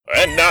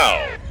And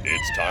now,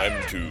 it's time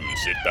to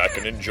sit back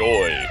and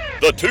enjoy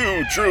the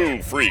Two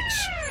True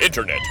Freaks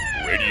Internet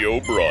Radio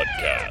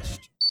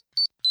Broadcast.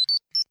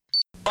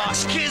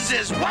 Fox Kids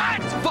is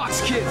what?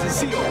 Fox Kids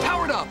is Zeo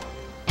powered up. Go,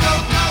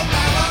 go,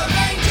 Power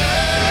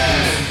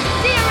Rangers!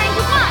 Zeo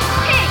Ranger 1,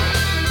 pink!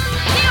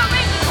 Zeo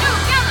Ranger 2,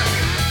 yellow!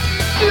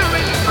 Zeo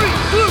Ranger 3,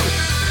 blue!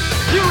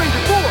 Zeo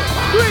Ranger 4,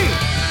 green!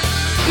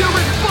 Zeo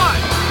Ranger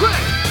 5,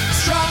 red!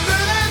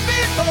 Stronger than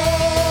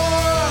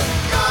before!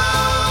 Go,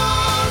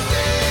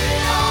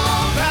 Zeo!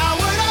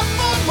 Powered up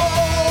for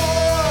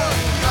more!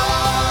 Go,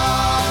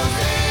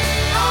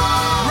 Zeo!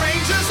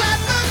 Rangers at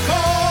the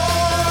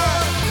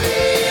core!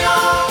 Zeo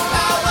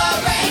Power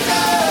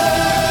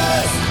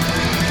Rangers!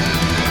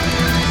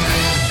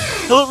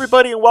 Hello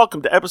everybody and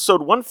welcome to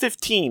episode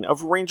 115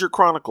 of Ranger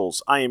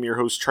Chronicles. I am your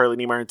host Charlie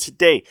Niemeyer, and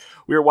today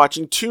we are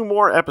watching two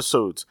more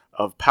episodes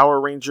of Power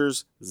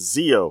Rangers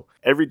Zeo.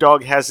 Every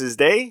Dog Has His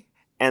Day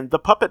and The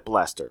Puppet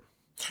Blaster.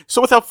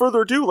 So without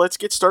further ado, let's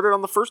get started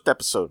on the first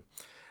episode.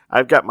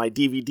 I've got my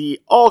DVD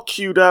all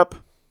queued up.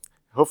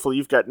 Hopefully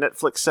you've got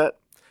Netflix set.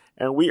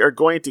 And we are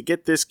going to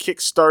get this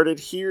kick started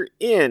here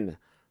in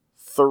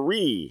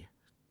 3,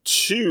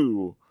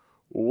 2,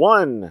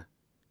 1,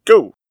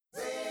 go!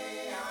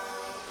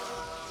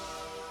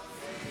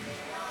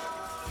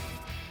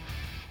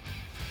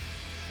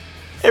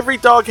 Every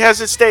Dog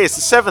Has Its Day is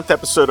the 7th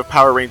episode of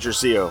Power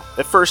Rangers Zeo.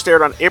 It first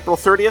aired on April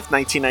 30th,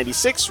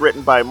 1996,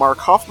 written by Mark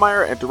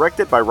Hoffmeyer and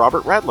directed by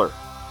Robert Radler.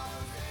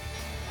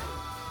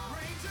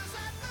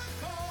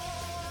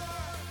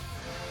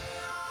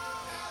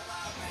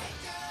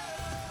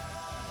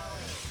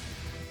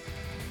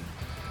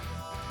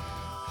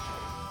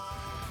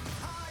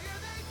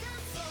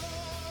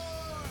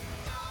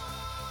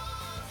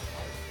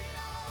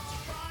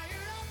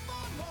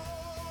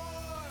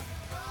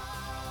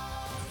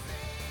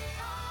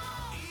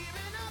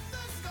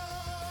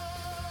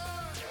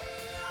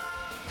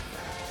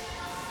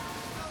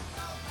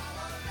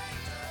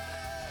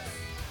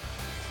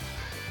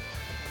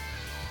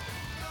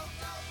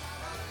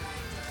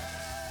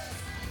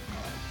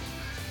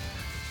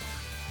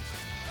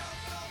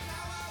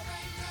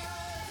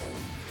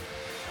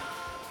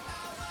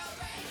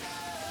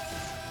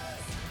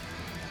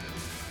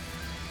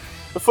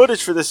 The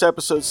footage for this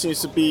episode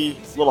seems to be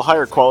a little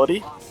higher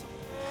quality.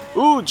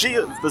 Ooh,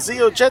 the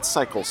Zeo jet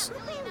cycles.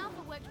 Lee and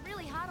Alpha worked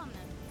really hard on them.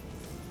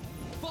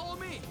 Follow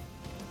me!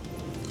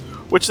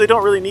 Which they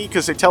don't really need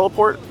because they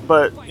teleport,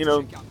 but, you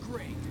know, Check out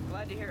great.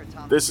 Glad to hear it,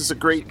 Tom. this is a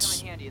great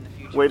Should come in handy in the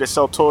future. way to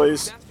sell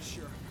toys. That's for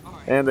sure. All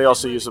right. And they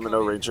also use them in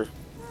No Ranger.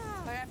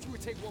 After we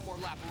take one more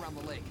lap around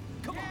the lake.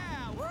 Come on!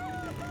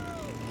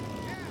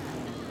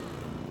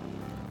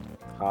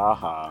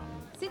 Haha.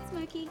 Sit,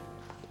 Smokey.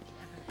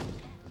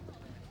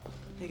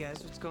 Hey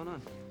guys, what's going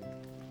on?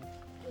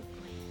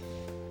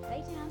 Lay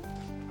down.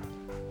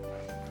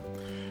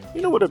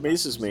 You know what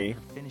amazes me?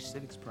 Finished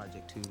civics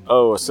project too.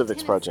 Oh, a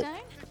civics Lieutenant project.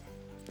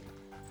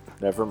 Stone,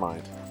 Never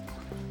mind.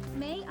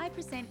 may I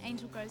present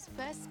Angel Grove's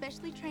first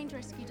specially trained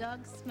rescue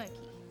dog,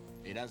 Smokey.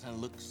 It doesn't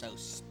look so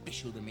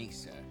special to me,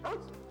 sir.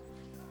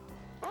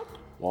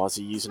 Why is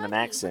he using an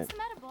Smokey, accent?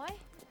 What's the matter,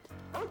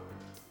 boy?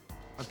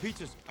 My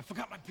pizzas! I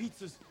forgot my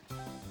pizzas!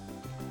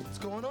 What's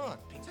going on?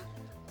 Pizza?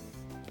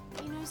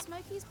 You know,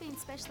 Smokey's been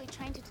specially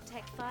trained to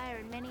detect fire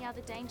and many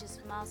other dangers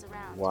for miles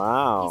around.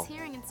 Wow. His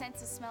hearing and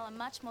sense of smell are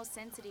much more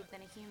sensitive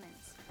than a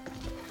human's.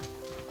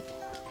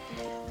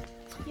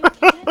 You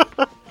okay?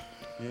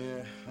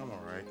 Yeah, I'm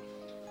alright.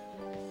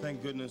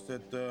 Thank goodness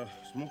that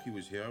Smokey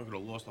was here. I would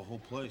have lost the whole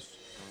place.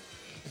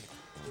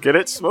 Get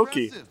it?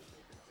 Smokey. Impressive.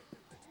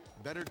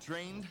 Better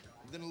trained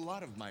than a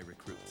lot of my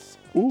recruits.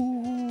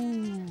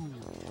 Ooh.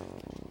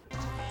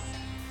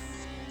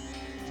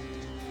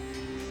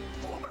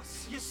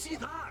 Orbis, you see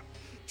that?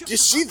 You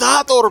see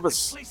that,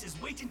 Orbis? This place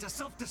is waiting to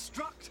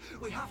self-destruct.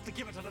 We have to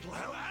give it a little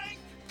help. Hey,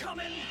 come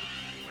in.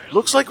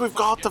 Looks like we've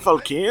got the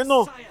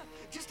volcano. Sire,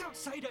 just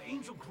outside of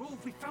Angel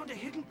Grove, we found a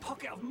hidden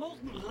pocket of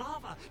molten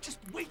lava. Just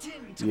wait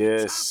in. To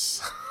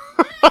Yes.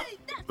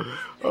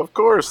 Of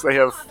course they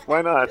have.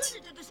 Why not?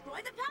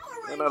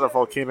 Why not a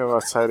volcano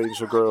outside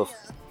Angel Grove?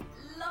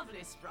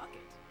 Lovely sprocket.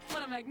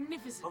 What a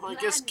magnificent Well, I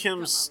plan guess you've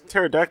Kim's come up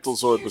pterodactyl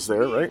Zord was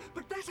there, right?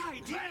 But that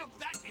idea. Well,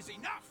 that is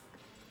enough.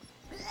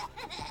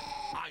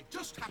 I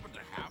just happen to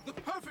have the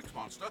perfect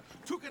monster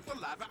to get the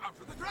lava out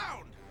of the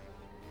ground.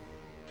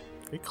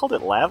 He called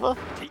it lava?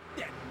 Take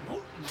that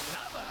molten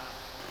lava.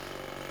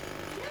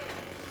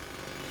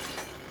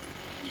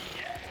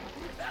 Yeah,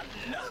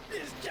 I love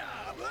this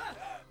job.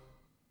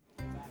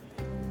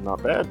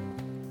 Not bad.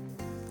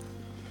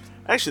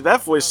 Actually,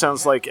 that voice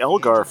sounds like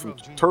Elgar from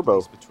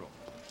Turbo.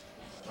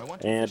 I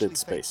want to And officially in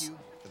space. Thank you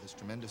for this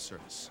tremendous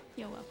service.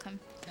 You're welcome.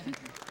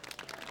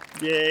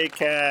 Yay,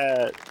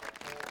 cat.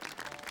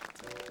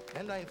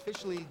 And I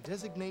officially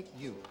designate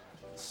you,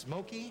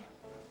 Smokey,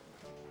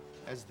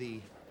 as the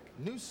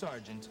new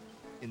sergeant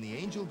in the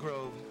Angel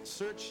Grove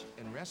Search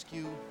and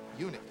Rescue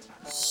Unit.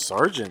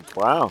 Sergeant,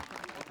 wow.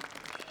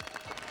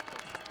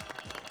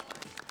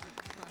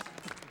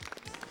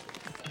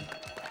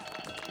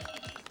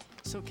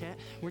 So, Kat,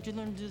 where'd you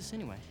learn to do this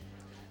anyway?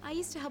 I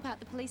used to help out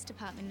the police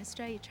department in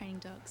Australia training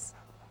dogs.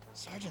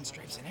 Sergeant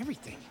stripes and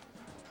everything.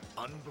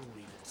 Unbelievable.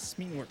 Does this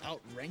mean we're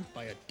outranked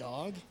by a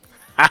dog?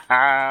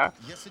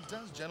 Yes, it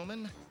does,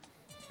 gentlemen.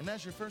 And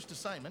as your first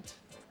assignment,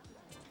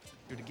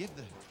 you're to give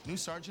the new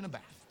sergeant a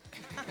bath.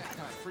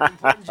 Pretty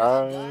important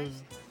job,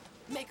 guys.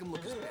 Make him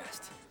look his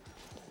best.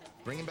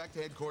 Bring him back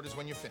to headquarters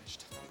when you're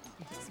finished.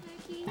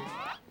 Smokey.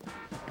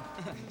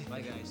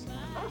 Bye, guys.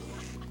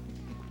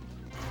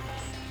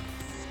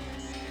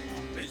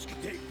 This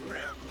can take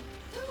forever.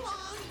 Come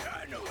on.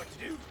 I know what to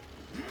do.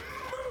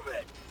 Move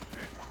it.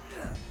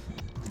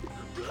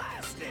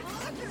 Blast it.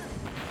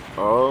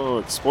 Oh,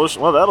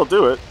 explosion. Well, that'll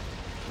do it.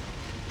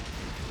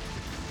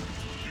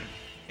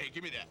 Hey,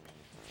 give me that.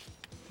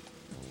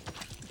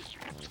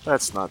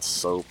 That's not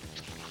soap.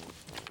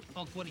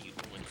 Hulk, what are you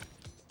doing?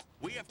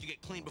 We have to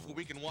get clean before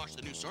we can wash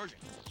the new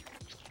sergeant.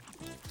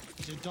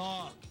 He's a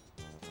dog.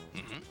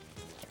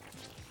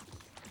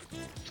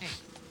 Hey.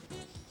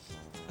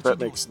 That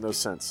makes no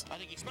sense. I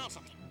think he smells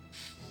something.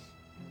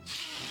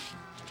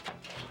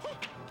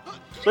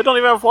 They don't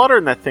even have water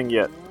in that thing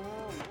yet.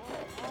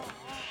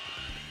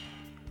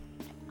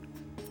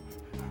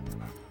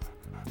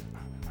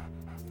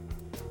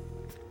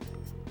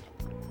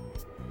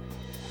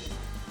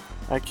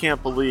 I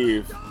can't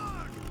believe.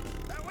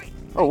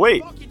 Oh,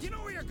 wait.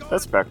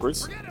 That's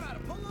backwards.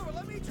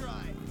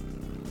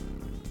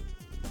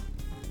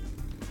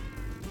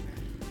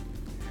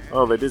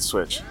 Oh, they did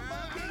switch.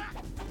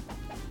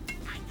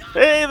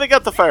 Hey, they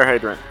got the fire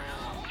hydrant.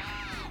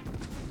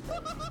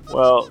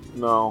 Well,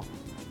 no.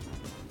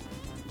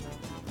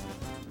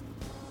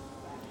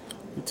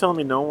 You telling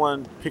me no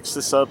one picks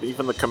this up,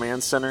 even the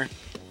command center?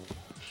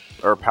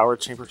 Or power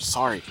chamber?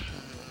 Sorry.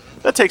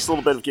 That takes a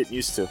little bit of getting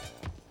used to.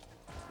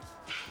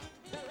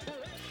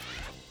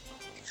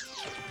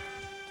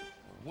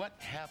 What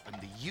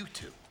happened to you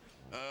two?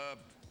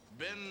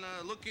 Been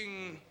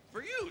looking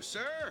for you,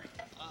 sir.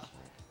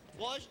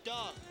 Wash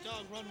dog.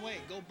 Dog, run away.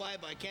 Go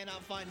bye-bye.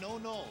 Cannot find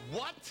no.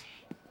 What?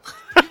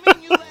 You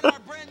mean you let our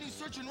brand new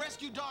search and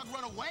rescue dog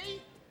run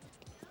away?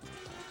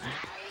 I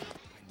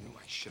knew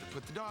I should have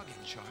put the dog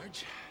in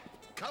charge.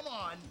 Come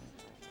on.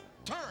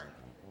 Turn.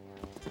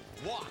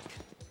 Walk.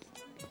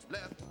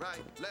 Left,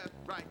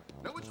 right.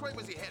 Now which way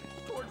was he headed?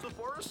 Towards the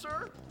forest,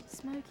 sir?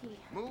 Smokey.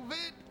 Move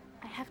it.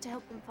 I have to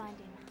help them find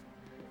him.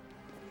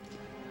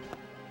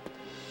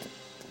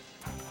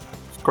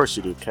 Of course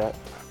you do, Cat.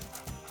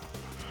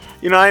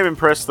 You know, I am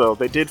impressed, though.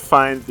 They did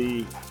find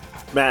the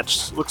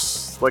match.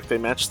 Looks like they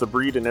matched the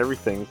breed and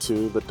everything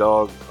to the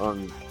dog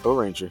on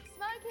O-Ranger.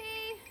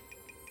 Smokey!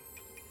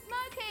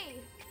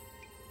 Smokey!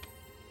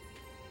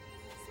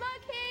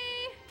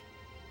 Smokey!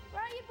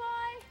 Where are you,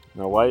 boy?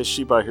 Now, why is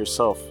she by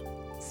herself?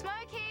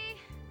 Smokey!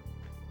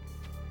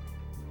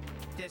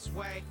 This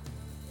way.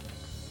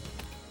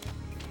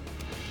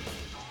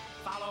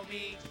 Follow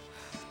me.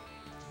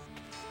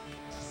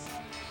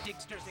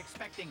 Digster's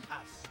expecting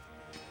us.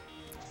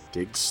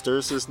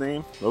 Digster's his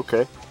name?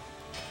 Okay.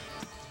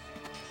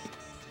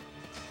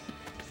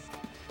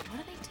 What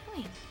are they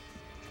doing?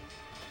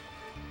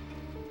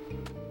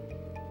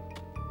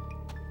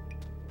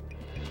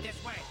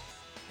 This way.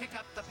 Pick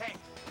up the pace.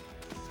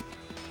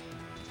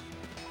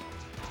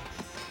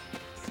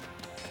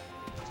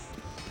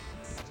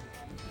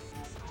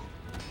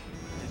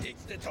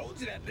 Dixter told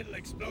you that little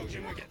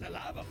explosion would get the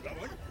lava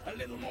flowing. A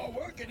little more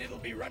work and it'll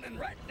be running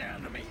right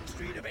down the main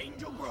street of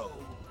Angel Grove.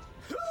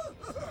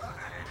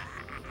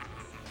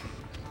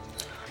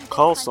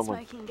 Call Find someone.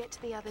 Smokey and get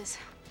to the others.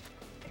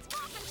 It's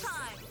morphin'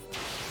 time!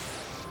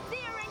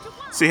 There, Angel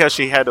One! See how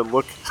she had to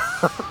look?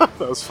 That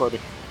was funny.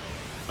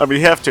 I mean,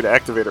 you have to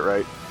activate it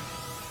right.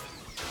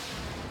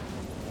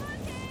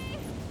 Smokey!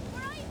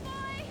 Where are you,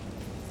 boy?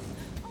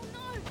 Oh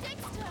no,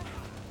 Dexter!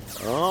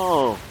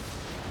 Oh.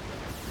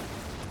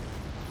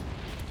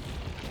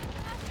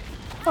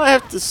 I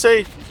have to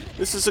say,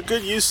 this is a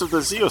good use of the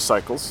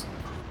Zeocycles.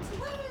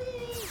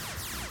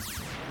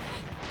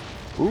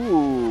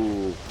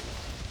 Ooh.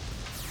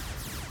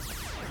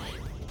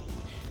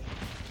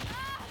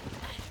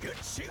 Good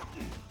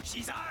shooting.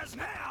 She's ours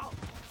now.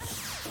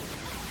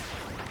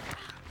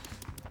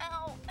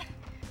 Ow!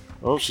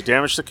 Oh, she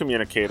damaged the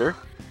communicator.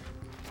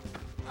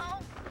 Oh,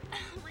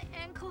 my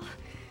ankle.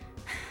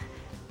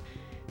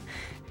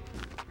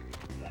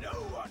 No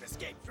one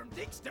escaped from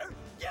Dixter.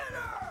 Get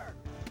her!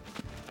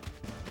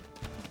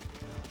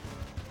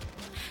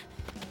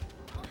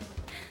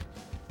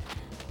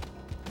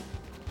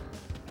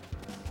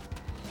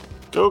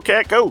 Go,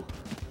 Cat, go!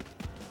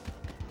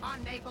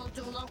 Unable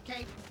to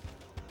locate.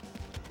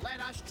 Let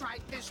us try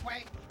this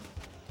way.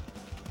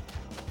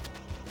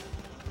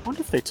 I wonder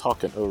if they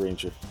talk in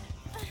O-Ranger.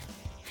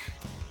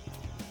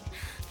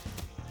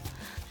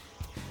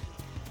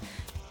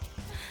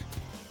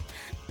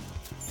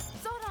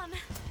 Zordon!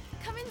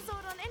 Come in,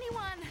 Zordon,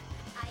 anyone!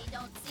 I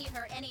don't see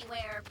her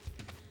anywhere.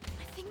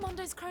 I think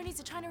Mondo's cronies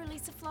are trying to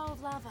release a flow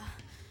of lava.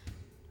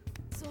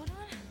 Zordon?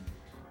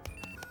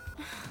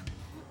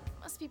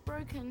 Must be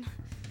broken.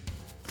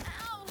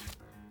 Ow!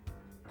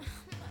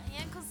 My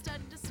ankle's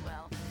starting to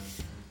swell.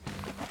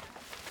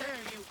 There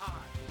you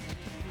are.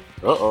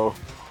 Uh-oh.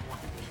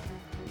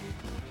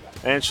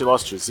 And she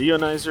lost her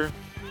Zeonizer.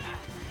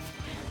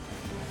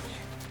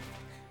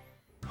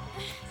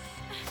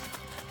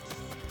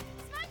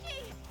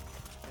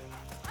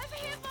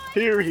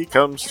 Here he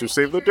comes to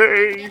save the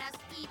day.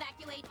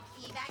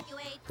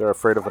 They're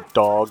afraid of a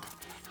dog.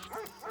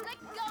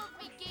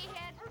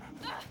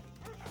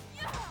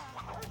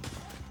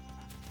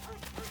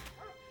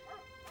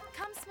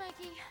 Come,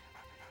 Smokey.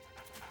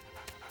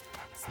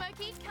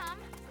 Smokey, come.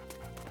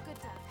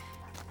 Good dog.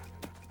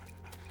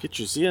 Get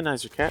your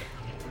Zeonizer, cat.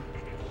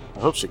 I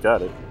hope she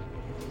got it.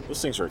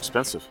 Those things are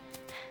expensive.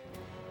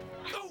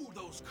 Oh,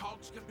 those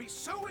cogs can be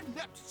so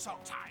inept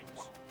sometimes.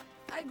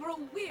 I grow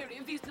weary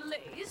of these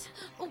delays.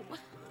 Oh,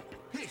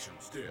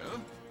 Patience, dear.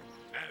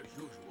 As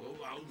usual,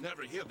 I'll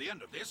never hear the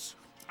end of this.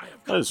 I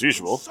have got As to do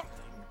usual. something.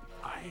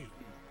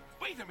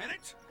 Wait a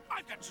minute.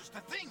 I've got just the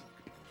thing.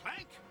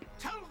 Clank,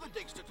 tell the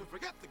digster to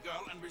forget the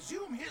girl and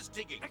resume his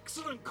digging.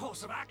 Excellent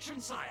course of action,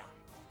 sire.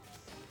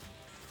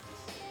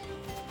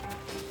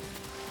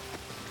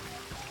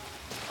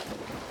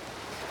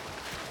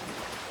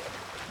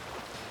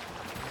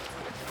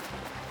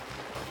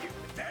 You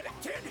pathetic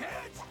tin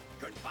heads!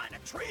 Couldn't find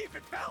a tree if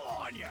it fell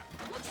on you.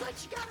 Looks like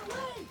she got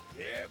away.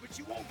 Yeah, but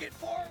you won't get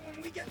far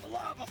when we get the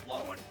lava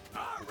flowing.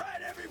 All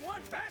right,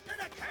 everyone, back to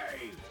the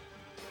cave.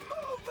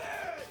 Move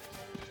it!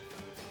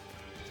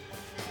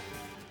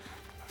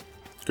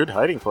 Good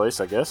hiding place,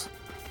 I guess.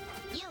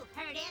 You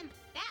heard him.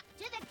 Back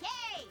to the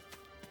cave.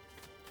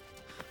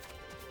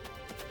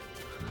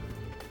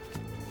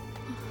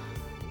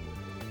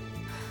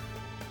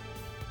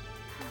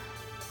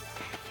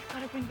 You've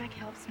got to bring back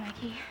help,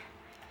 Smokey.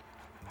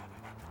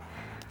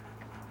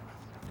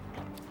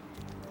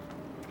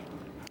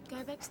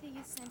 Go back to the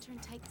youth center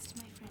and take this to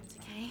my friends,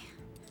 okay?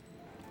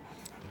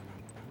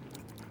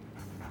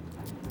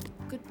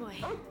 Good boy.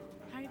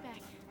 Hurry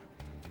back.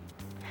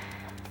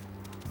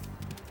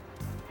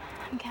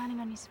 I'm counting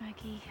on you,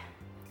 Smokey.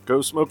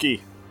 Go,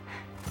 Smokey.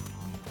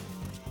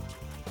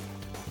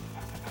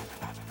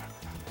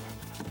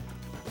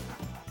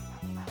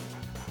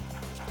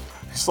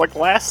 It's like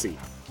Lassie.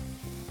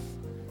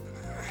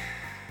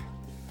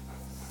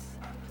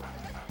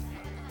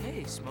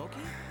 Hey, Smokey.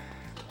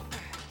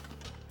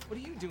 What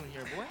are you doing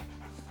here, boy?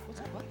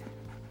 What's up, bud?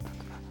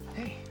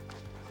 Hey,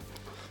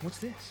 what's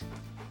this?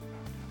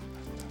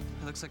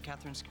 It looks like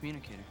Catherine's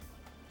communicator.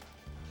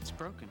 It's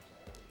broken.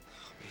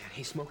 Oh, man.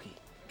 Hey, Smokey,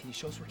 can you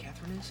show us where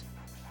Catherine is?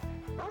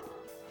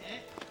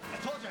 I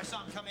told you I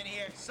saw him come in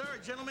here. Sir,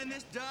 gentlemen,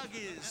 this dog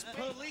is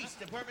police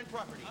department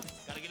property.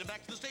 Gotta get it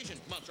back to the station.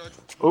 Come on, Sarge.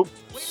 Oh,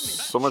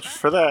 so much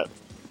for that.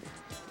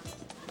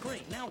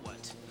 Great, now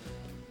what?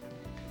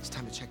 It's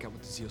time to check out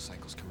what the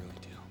Zeocycles can really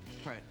do.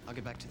 All right, I'll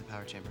get back to the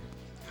power chamber.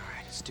 All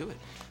right, let's do it.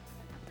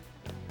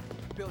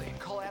 Billy,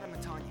 call Adam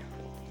and Tanya.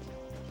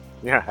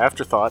 Yeah,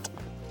 afterthought.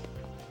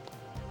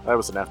 That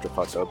was an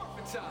afterthought, Dub.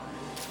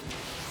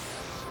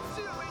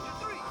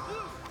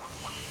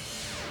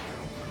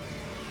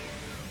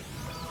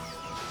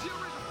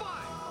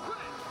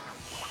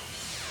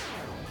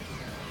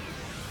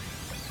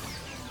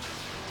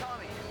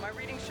 Tommy, my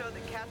readings show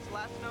that Kat's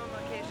last known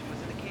location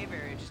was in the cave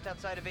area just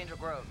outside of Angel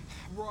Grove.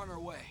 We're on our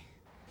way.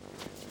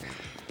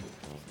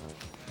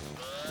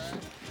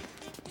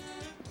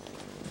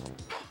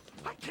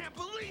 I can't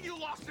believe you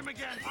lost him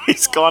again.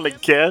 He's gone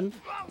again?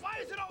 Why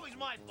is it always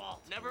my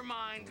fault? Never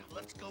mind.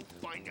 Let's go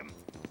find him.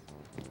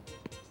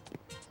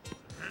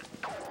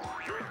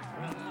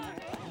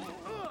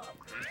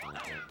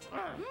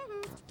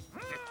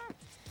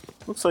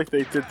 Looks like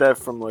they did that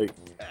from like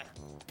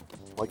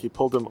he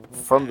pulled him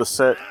from the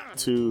set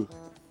to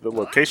the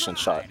location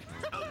shot.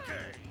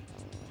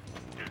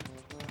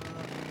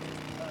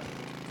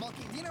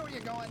 Smokey, do you know where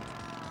you're going?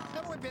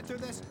 Haven't we been through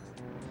this?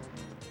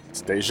 It's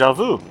deja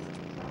vu.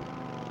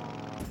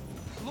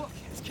 Look,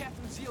 it's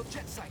Catherine's Zeo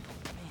jet cycle.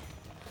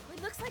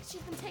 It looks like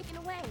she's been taken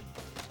away.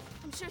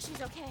 I'm sure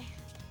she's okay.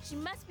 She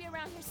must be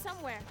around here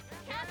somewhere.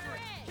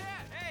 Catherine!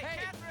 Hey,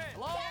 Catherine!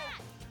 Hello?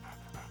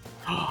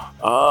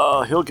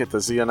 Oh, he'll get the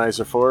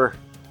Zeonizer for her.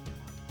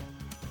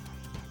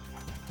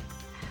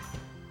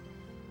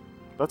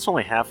 That's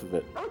only half of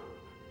it.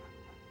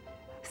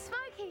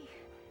 Smokey!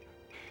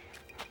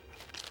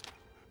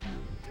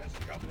 Just a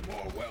couple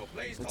more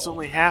well-placed That's holes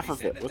only half to of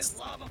be it. sending What's this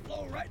lava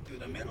flow right through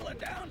the middle of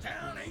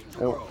downtown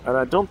Angel Oh,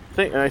 Grove.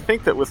 and I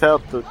think that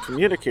without the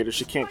communicator,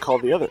 she can't call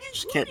the other.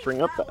 She can't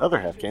bring up the other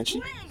half, can she?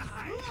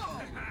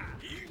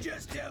 You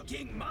just tell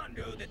King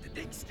Mondo that the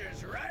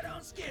Digster's right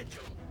on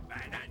schedule.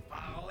 By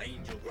nightfall,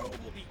 Angel Grove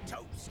will be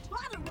toast.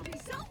 Father will be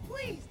so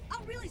pleased.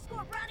 I'll really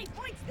score brownie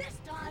points this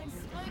time.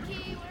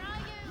 Smokey, where are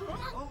you?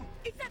 Huh?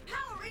 It's that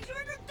Power Ranger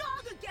and her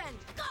dog again.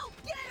 Go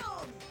get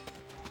him!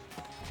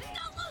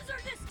 No loser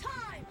this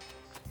time.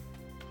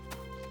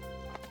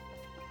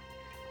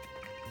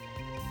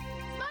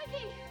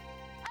 Smokey!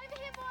 Over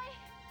here, boy!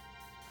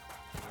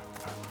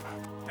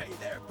 Hey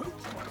there,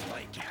 Pooch. Wanna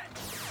play catch?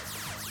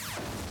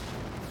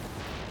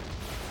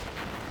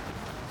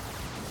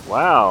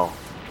 Wow.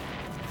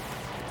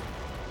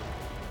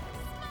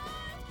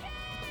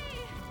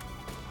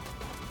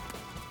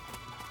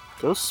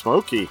 Go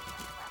Smokey.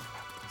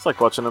 It's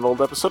like watching an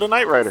old episode of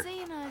Knight Rider.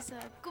 Xenos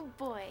a good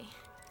boy.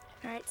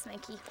 All right,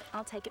 Smokey,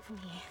 I'll take it from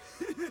here.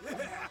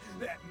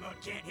 That mug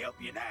can't help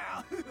you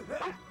now.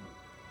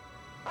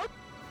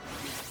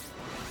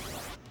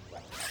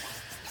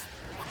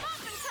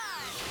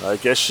 I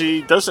guess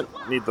she doesn't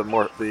need the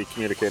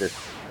communicator.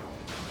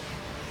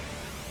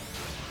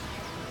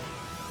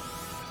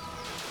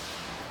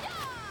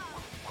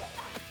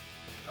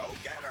 Go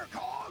get her,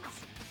 Cogs!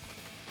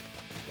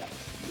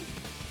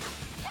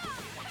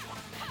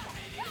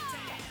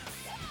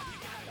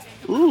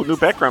 Ooh, new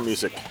background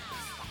music.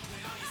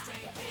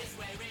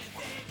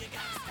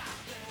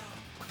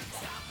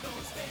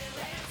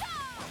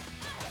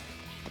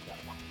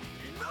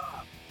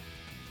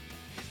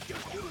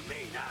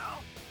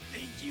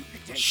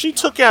 She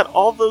took out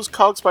all those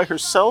cogs by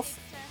herself?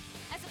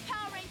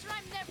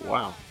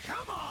 Wow.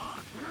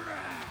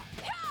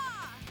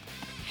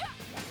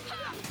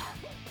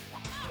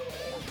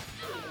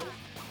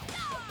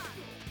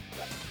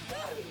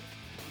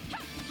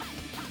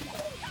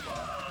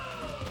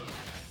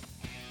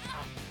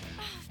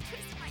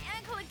 Twisted my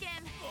ankle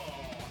again.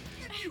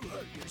 You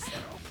hurt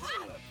yourself.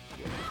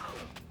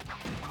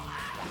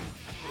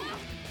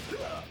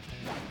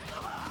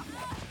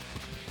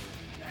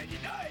 And you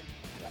died.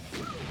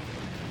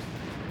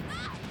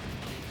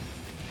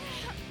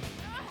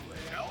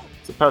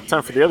 It's about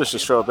time for the others to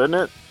show up, isn't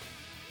it?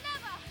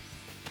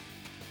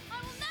 I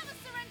will never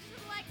surrender to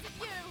the likes of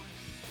you.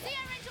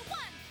 Sierra Ranger 1,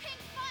 Pink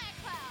Fire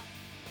Cloud.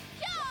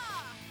 Yeah!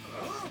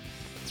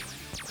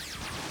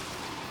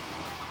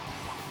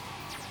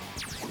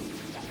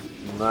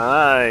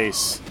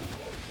 Nice.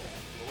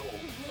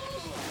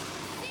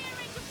 Sierra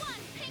Ranger 1,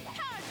 Pink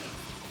Parakeet.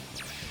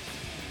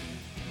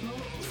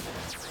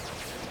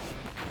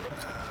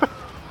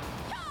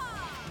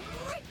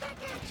 Right back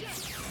at you.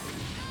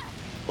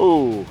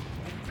 Ooh.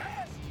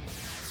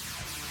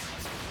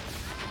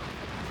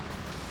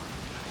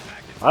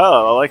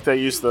 Oh, I like they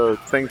used the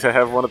thing to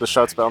have one of the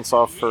shots bounce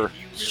off her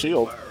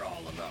shield.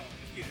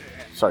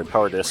 Sorry,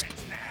 power disc.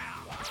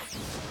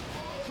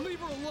 Leave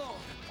her alone.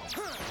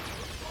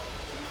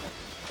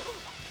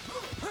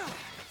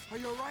 Are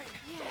you alright?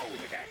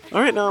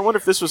 Alright, now I wonder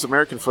if this was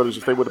American footage,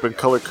 if they would have been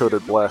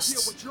color-coded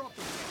blasts.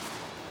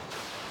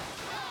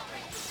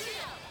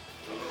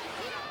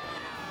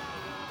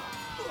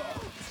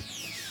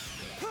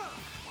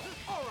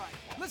 Alright,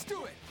 let's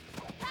do it.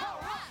 Power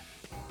up!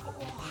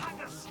 Oh,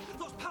 Haggis!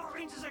 Those Power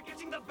Rangers are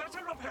getting the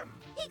better of him!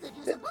 He could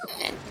use a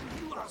boost.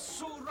 You are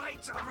so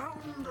right! Around,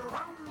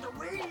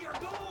 away you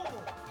go!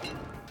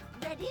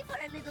 Ready for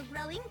a little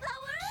growing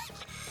power?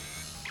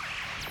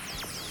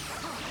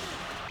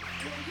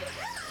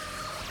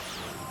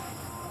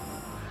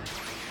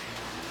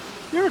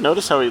 You ever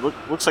notice how he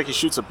looks like he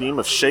shoots a beam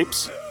of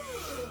shapes?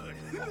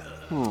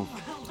 And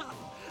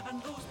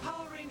those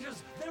Power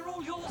Rangers, they're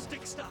all yours,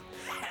 Dexter!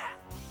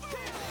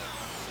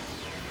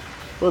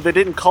 Well, they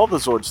didn't call the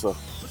Zords, though.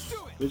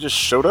 They just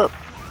showed up.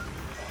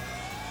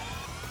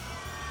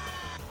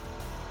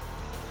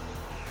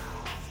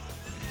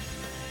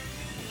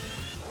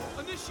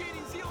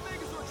 Initiating Z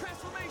Megazord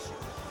transformation.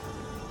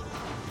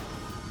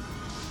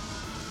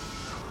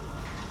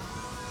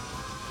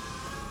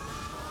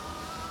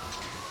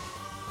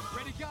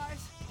 Ready,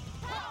 guys?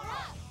 Power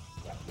up!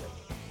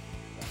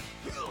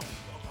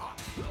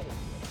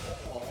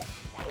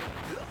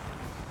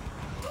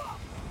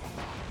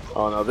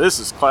 Oh no, this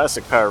is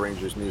classic Power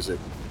Rangers music.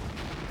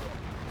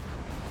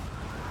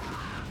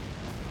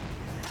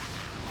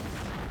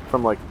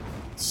 From like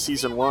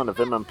season 1 of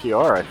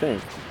MMPR, I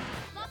think.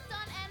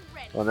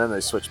 And then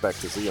they switch back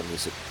to Zeo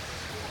music.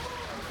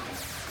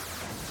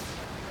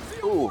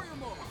 Ooh.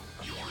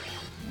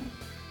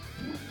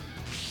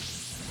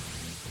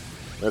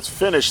 Let's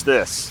finish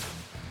this.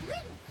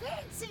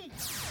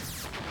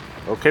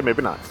 Okay,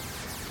 maybe not.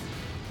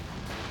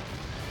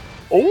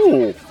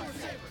 Oh!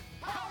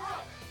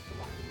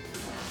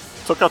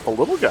 Took out the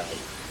little guy.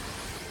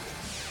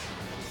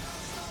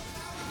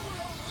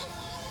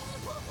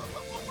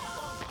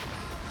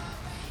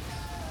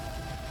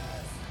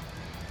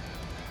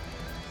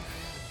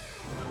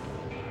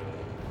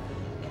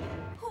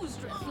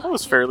 That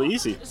was fairly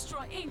easy.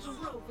 Destroy Angel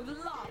Grove with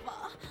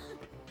lava.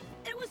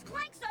 It was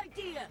Clank's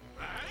idea.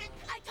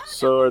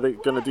 So are they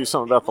going to do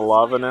something about the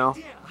lava now?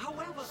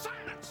 However,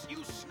 silence,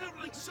 you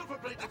sniveling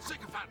silver-bladed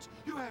sycophants!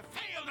 You have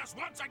failed us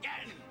once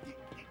again!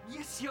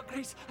 Yes, Your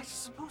Grace, I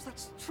suppose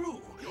that's true.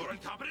 Your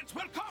incompetence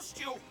will cost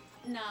you!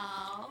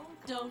 Now,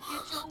 don't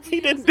get your He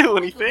wheels didn't do out,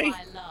 anything.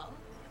 my love.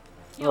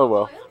 Oh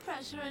well. Oil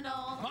pressure and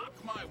all.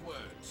 Mark my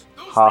words.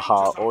 Those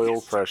Haha, Rangers are oil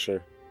history.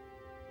 pressure.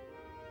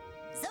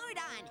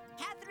 Zordon,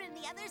 Catherine and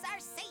the others are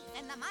safe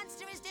and the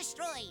monster is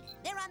destroyed.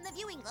 They're on the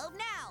viewing globe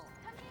now.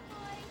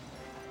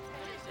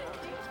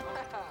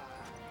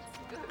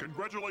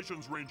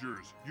 Congratulations,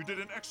 Rangers. You did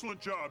an excellent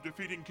job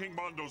defeating King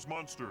Mondo's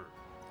monster.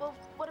 Well,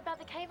 what about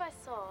the cave I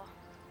saw?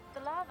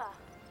 The lava?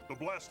 The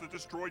blast that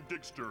destroyed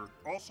Digster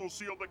also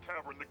sealed the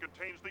cavern that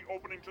contains the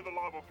opening to the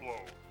lava flow.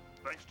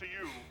 Thanks to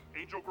you,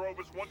 Angel Grove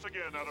is once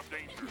again out of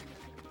danger.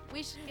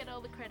 We should get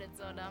all the credit,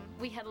 Zordon.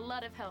 We had a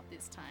lot of help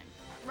this time.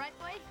 Right,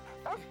 boy?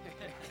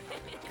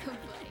 Good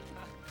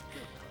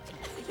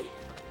boy.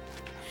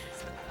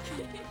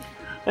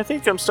 I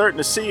think I'm starting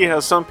to see how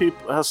some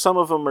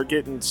of them are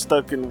getting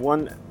stuck in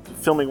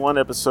filming one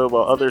episode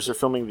while others are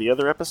filming the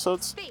other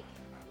episodes.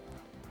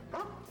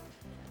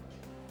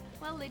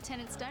 Well,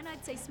 Lieutenant Stone,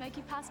 I'd say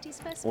Smokey passed his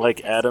first Like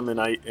week Adam and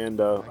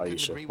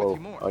Aisha. Well,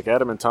 like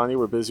Adam and Tanya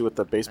were busy with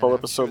the baseball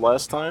episode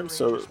last time,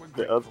 so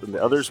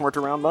the others weren't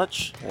around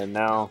much, and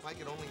now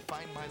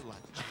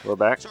we're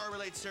back. Sorry we're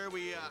late, sir.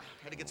 We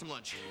had to get some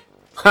lunch.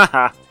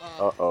 Haha.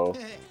 Uh-oh.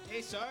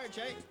 Hey, Sarge.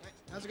 Hey,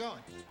 how's it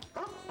going?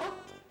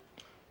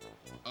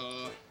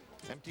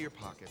 Empty your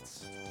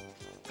pockets.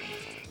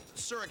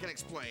 Sir, I can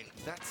explain.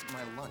 That's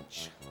my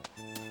lunch.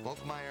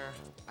 Volkmeyer,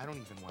 I don't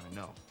even want to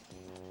know.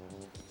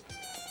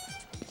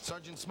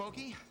 Sergeant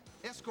Smokey,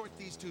 escort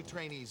these two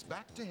trainees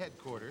back to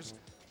headquarters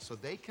so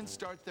they can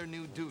start their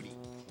new duty.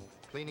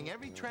 Cleaning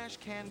every trash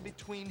can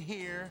between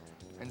here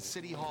and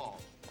City Hall.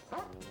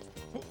 All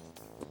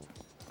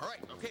right,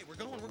 okay, we're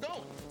going.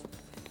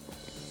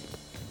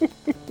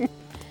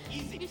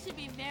 You should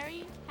be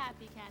very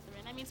happy,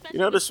 Catherine. I mean, especially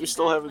You notice we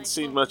still haven't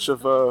seen much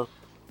of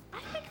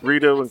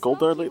Rito and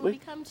Goldar lately?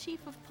 become chief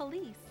of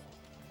police.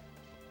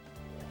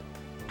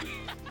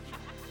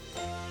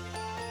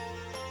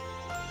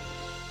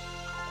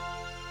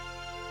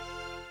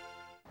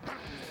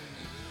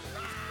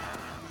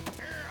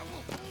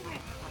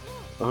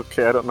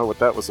 Okay, I don't know what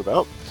that was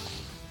about.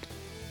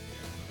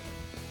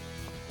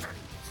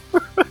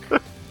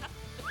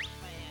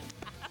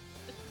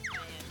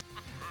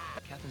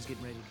 Catherine's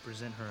getting ready to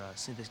present her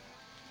civics.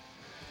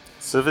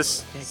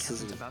 Civis? Yeah,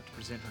 Catherine's about to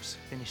present her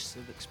finished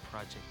civics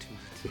project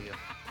to you.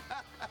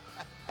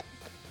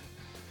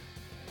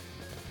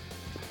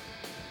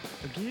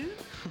 Again?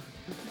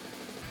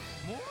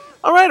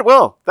 All right,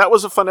 well, that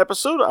was a fun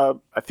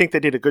episode. I think they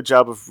did a good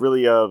job of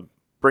really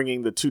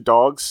bringing the two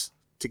dogs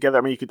together.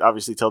 I mean, you could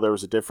obviously tell there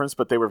was a difference,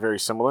 but they were very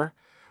similar,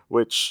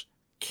 which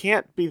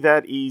can't be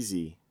that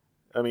easy.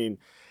 I mean,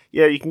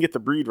 yeah, you can get the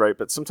breed right,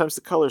 but sometimes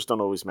the colors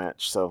don't always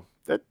match, so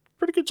that's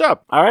pretty good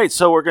job. All right,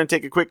 so we're going to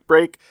take a quick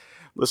break,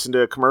 listen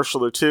to a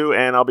commercial or two,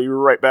 and I'll be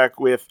right back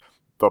with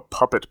the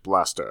Puppet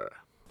Blaster.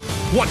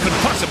 What could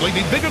possibly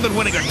be bigger than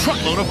winning a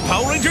truckload of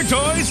Power Ranger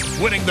toys?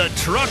 Winning the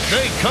truck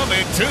they come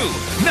in too.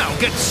 Now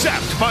get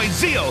zapped by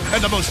Zeo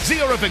and the most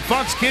Zeorific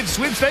Fox Kids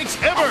sweepstakes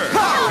ever.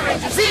 Power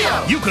Ranger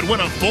Zeo! You could win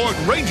a Ford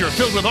Ranger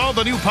filled with all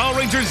the new Power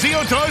Ranger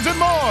Zeo toys and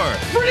more.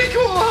 Pretty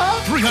cool,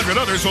 huh? 300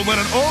 others will win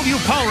an all-new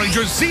Power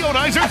Ranger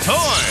Zeonizer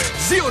toy.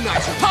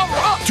 Zeonizer, power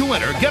up! To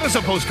enter, get us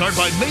a postcard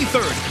by May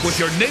 3rd with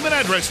your name and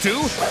address to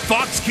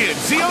Fox Kids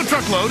Zeo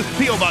Truckload,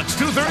 P.O. Box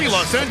 230,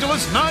 Los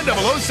Angeles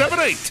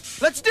 90078.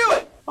 Let's do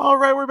it! All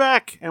right, we're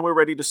back, and we're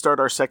ready to start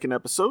our second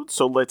episode,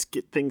 so let's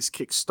get things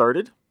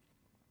kick-started.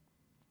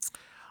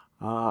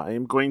 I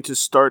am going to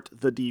start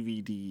the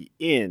DVD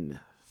in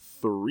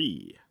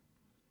 3,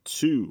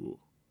 2,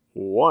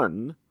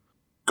 1,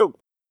 go!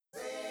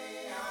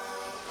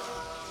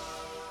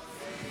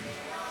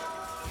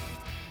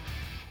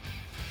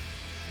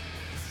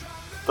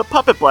 The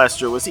Puppet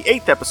Blaster was the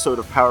 8th episode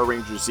of Power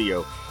Ranger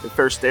Zeo. It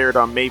first aired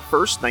on May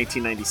 1st,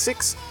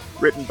 1996,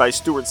 written by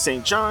Stuart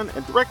St. John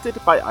and directed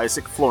by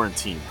Isaac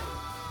Florentine.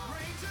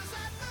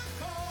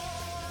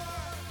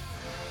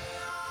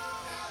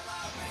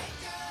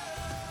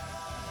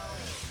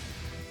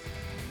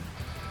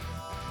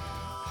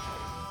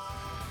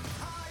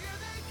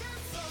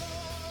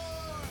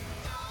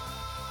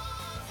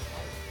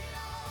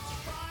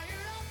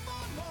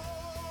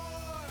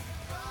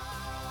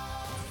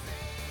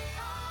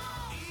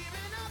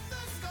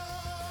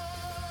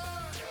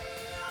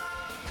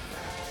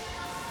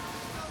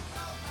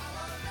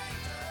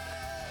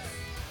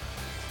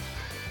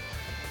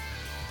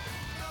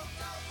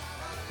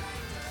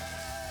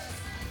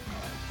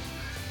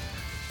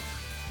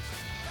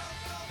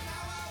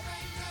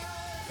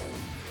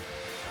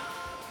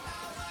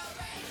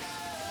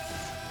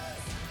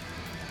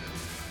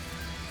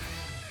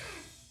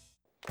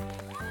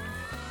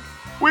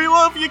 We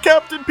love you,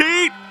 Captain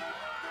Pete!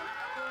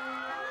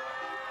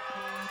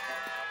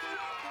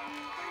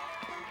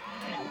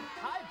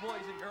 Hi,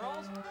 boys and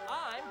girls.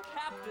 I'm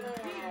Captain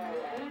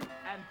Pete,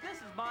 and this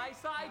is my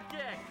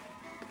sidekick,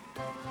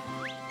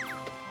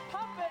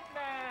 Puppet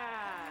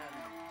Man.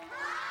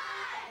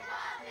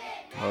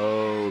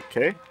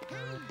 Okay.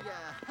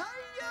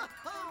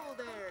 Hi-yo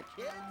there,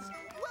 kids.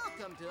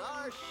 Welcome to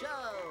our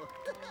show.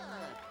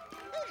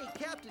 Hey,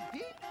 Captain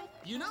Pete,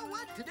 you know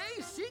what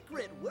today's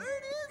secret word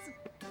is?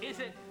 Is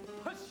it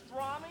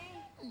pastrami?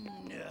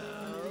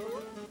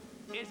 No.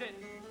 Is it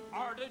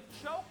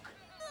artichoke?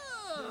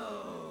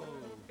 No.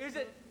 Is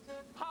it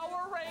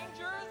Power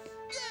Rangers?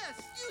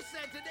 Yes, you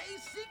said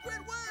today's secret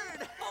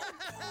word.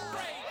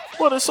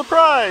 What a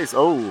surprise!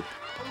 Oh.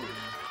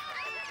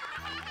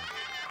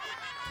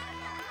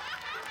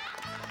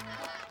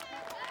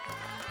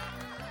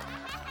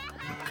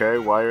 Okay,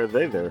 why are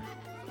they there?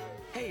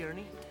 Hey,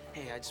 Ernie.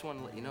 Hey, I just want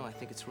to let you know I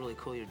think it's really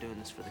cool you're doing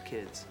this for the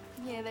kids.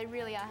 Yeah, they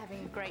really are having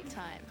a great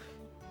time.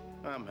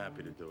 I'm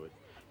happy to do it.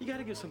 You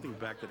gotta give something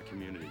back to the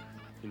community.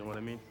 You know what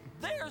I mean?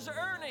 There's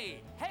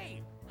Ernie!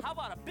 Hey, how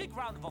about a big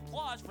round of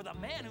applause for the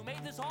man who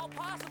made this all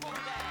possible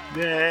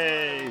today?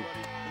 Yay!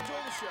 Enjoy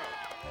the show.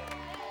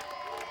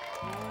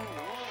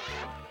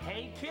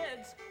 Hey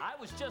kids, I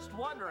was just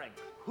wondering,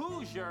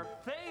 who's your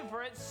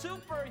favorite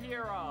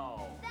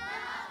superhero?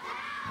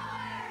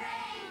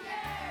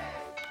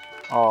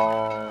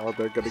 Oh,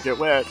 they're gonna get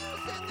wet.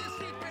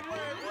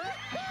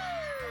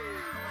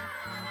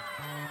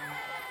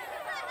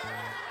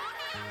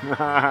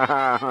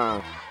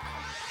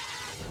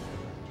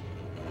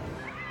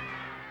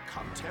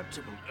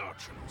 Contemptible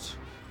urchins.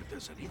 If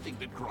there's anything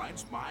that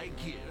grinds my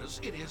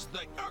gears, it is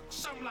the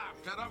irksome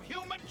laughter of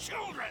human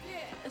children.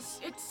 Yes,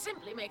 it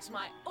simply makes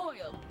my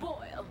oil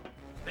boil.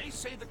 They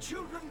say the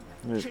children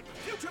Yeah. should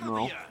future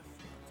No. of the earth.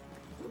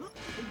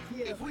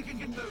 If we can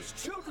get those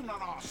children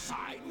on our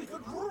side, we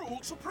could rule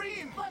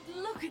supreme. But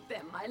look at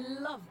them, my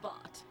love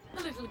bot.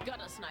 The little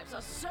gutter snipes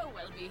are so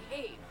well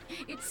behaved.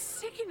 It's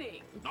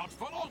sickening. Not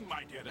for long,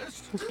 my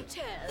dearest. Do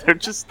tell. They're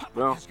just,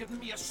 well,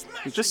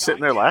 they're just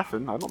sitting there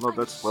laughing. I don't know if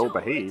that's well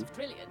behaved.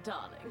 Brilliant,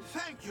 darling.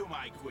 Thank you,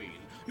 my queen.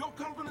 Your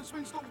confidence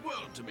means the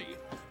world to me.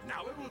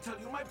 Now I will tell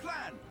you my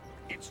plan.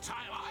 It's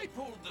time I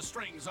pulled the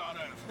strings on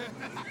Earth.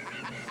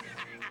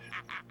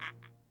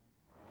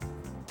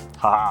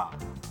 Ha!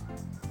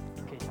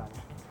 Okay,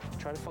 Tanya.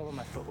 Try to follow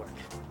my footwork.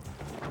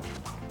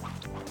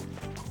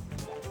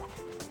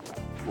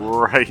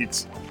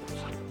 Right.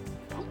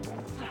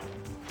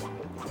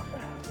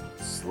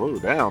 Slow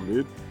down,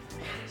 dude.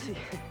 See,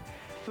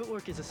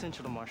 footwork is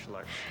essential to martial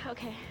arts.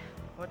 Okay.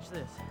 Watch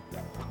this.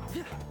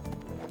 Yeah.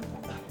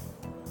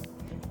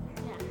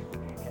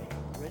 Okay,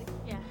 ready?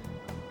 Yeah.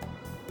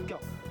 Go.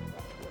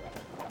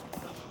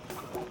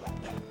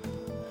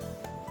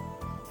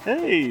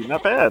 Hey,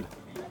 not bad.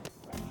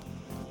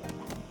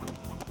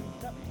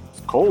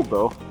 It's cold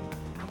though.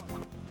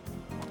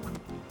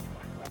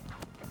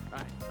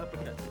 Alright,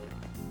 uppercut.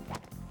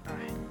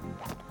 Alright.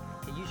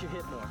 Okay, use your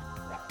hip more.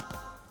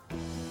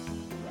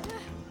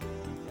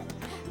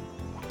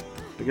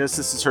 I guess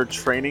this is her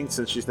training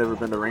since she's never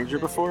been a ranger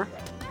before.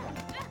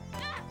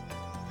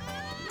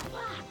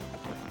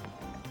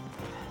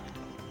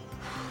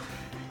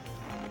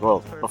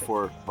 Well,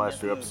 before last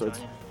few episodes.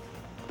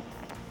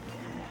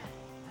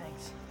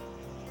 Thanks.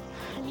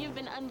 And you've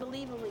been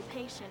unbelievably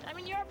patient. I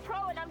mean, you're a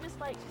pro, and I'm just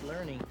like...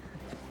 Learning.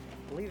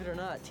 Believe it or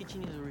not,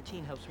 teaching you the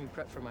routine helps me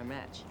prep for my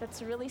match.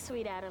 That's really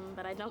sweet, Adam,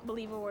 but I don't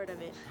believe a word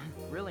of it.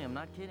 Really, I'm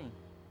not kidding.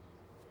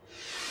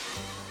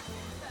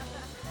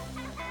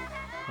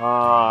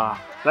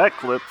 That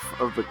clip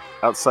of the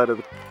outside of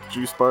the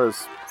juice bar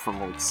is from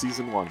like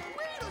season 1.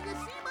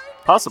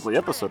 Possibly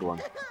episode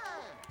 1.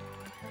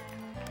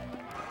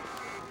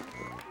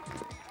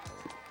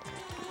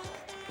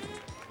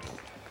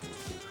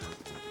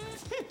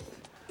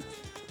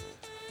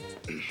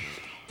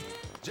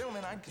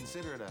 Gentlemen, I'd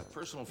consider it a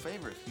personal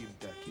favor if you'd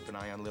keep an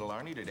eye on little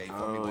Arnie today for me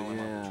Oh while I'm on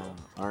yeah, patrol.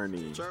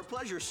 Arnie. It's our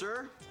pleasure,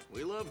 sir.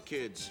 We love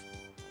kids.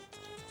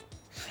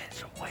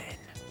 Since when?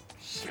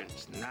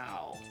 Since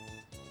now.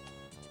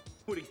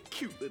 What a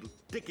cute little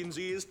Dickens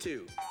he is,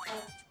 too.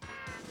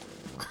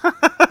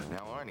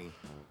 Now, Arnie,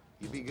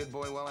 you be a good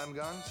boy while I'm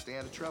gone. Stay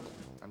out of trouble.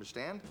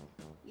 Understand?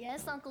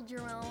 Yes, Uncle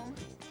Jerome.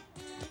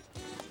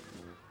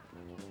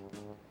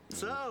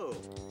 So,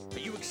 are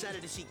you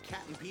excited to see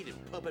Captain Pete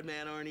and Puppet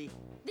Man, Arnie?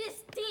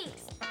 This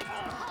stinks.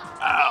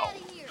 Ow.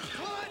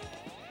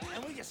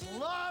 And we just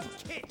love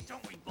kids,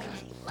 don't we, boys?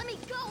 Let me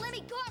go. Let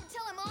me go. I'm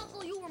telling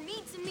Uncle you were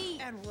mean to me.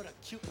 And what a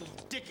cute little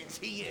Dickens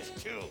he is,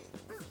 too.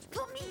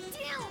 Put me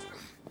down.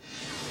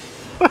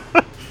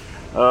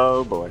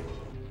 Oh boy.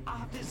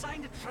 I've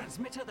designed a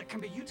transmitter that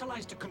can be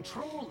utilized to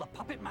control the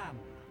Puppet Man.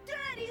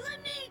 Daddy,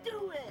 let me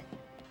do it.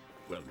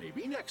 Well,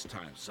 maybe next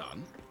time,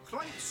 son.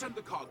 Clank, send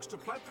the cogs to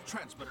plant the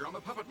transmitter on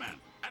the Puppet Man.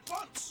 At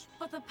once!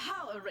 But the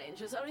Power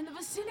Rangers are in the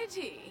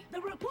vicinity.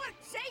 The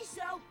reports say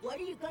so. What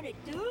are you gonna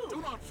do?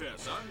 Do not fear,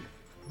 son.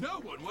 No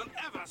one will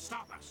ever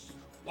stop us.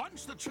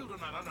 Once the children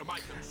are under my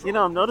control... You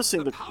know, I'm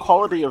noticing the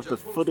quality of the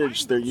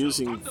footage they're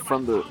using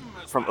from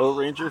O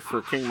Ranger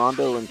for King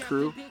Mondo and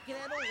crew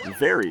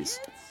varies.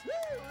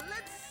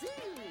 Let's see.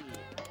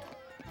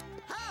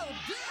 How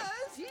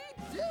does he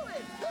do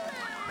it?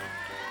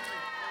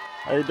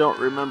 I don't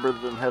remember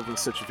them having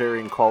such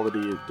varying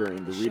quality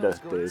during the Rita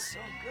days. So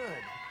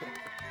good.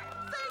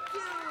 Thank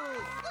you.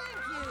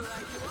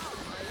 I can all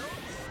my own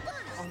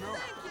stunts. Oh, no.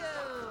 Thank you.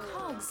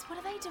 Cogs, what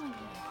are they doing here?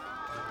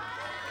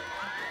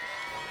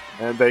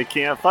 And they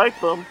can't fight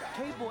them.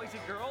 Hey, boys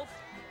and girls.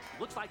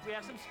 Looks like we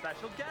have some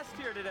special guests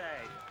here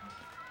today.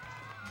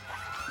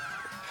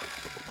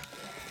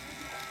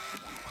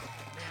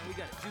 Man, we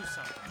gotta do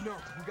something. No,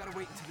 we gotta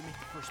wait until they make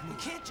the first move.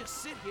 We can't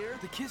just sit here.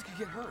 The kids could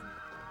get hurt.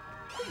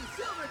 These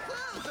silver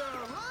clouds are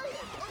a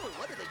riot. Oh,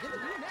 what are they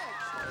gonna do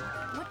next?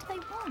 What do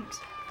they want?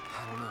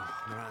 I don't know.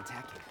 They're not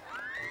attacking.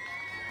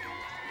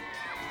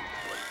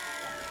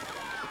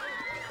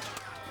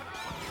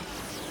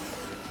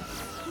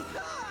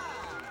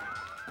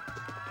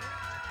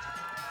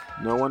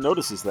 No one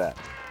notices that.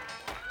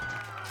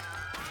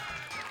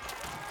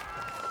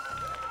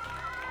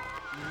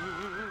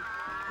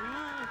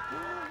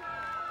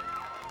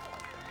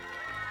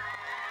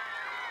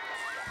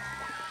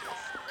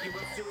 You will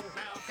soon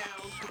bow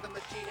down to the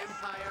Machine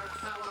Empire,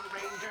 Power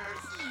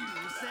Rangers.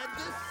 You said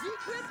the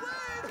secret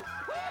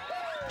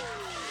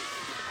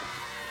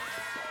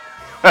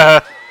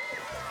word.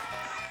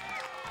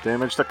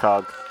 Damage the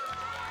cog.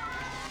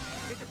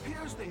 It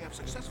appears they have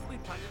successfully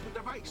planted the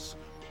device.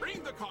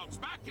 Bring the cogs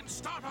back and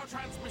start our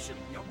transmission.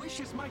 Your wish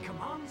is my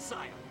command,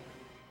 sire.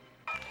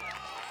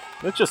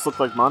 It just looked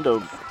like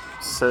Mondo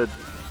said.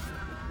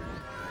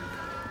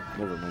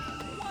 Never mind.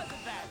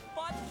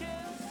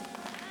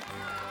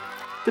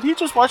 Did he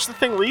just watch the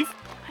thing leave?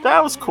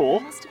 That was cool.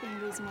 That must have been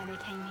the reason why they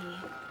came here.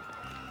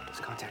 Let's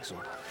contact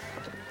Zordon.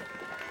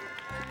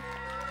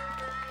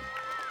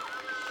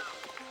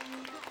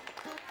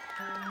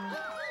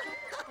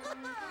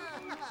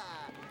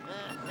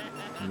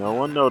 No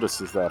one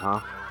notices that,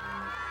 huh?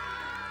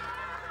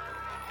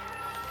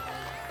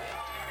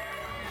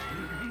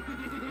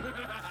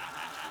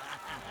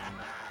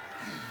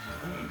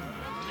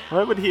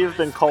 Why would he have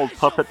been called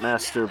Puppet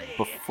Master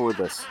before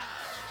this?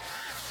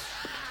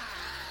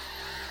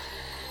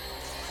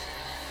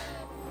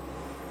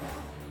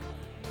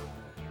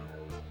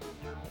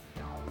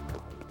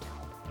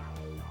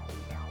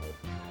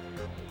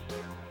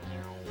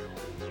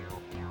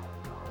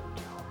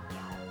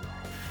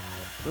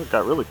 It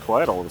got really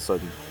quiet all of a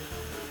sudden.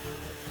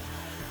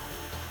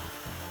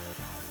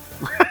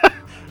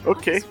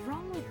 Okay. What's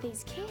wrong with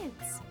these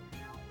kids?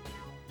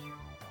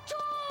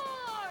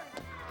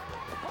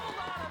 Hold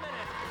on a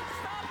minute!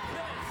 Stop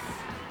this!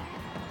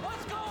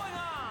 What's going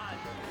on?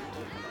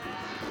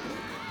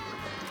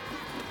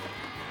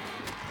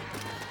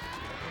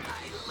 I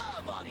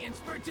love audience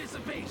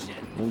participation.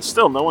 And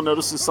still, no one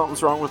notices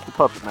something's wrong with the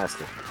Puppet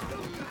Master.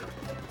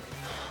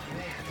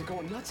 Man, they're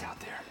going nuts out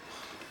there.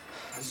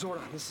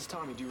 Zordon, this is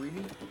Tommy. Do you read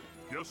me?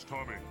 Yes,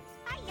 Tommy.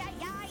 Ay, ay,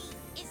 ay.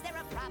 Is there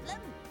a problem?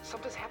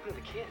 Something's happened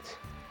to the kids.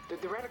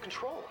 They're out of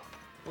control.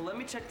 Well, let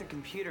me check the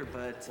computer,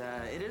 but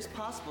it is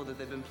possible that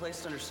they've been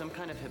placed under some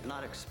kind of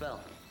hypnotic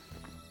spell.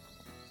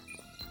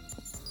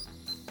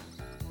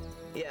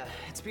 Yeah,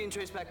 it's being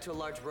traced back to a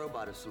large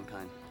robot of some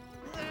kind.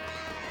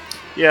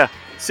 Yeah,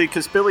 see,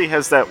 because Billy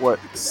has that,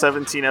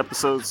 17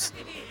 episodes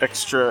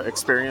extra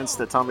experience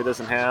that Tommy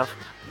doesn't have.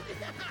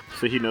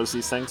 So he knows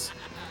these things.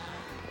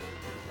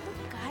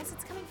 Look, guys,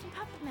 it's coming from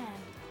Puppet Man.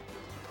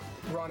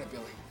 We're on it,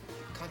 Billy.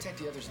 Contact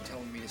the others and tell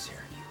them to meet us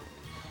here.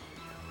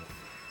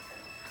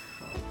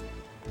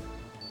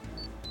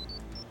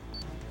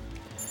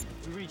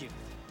 We read you.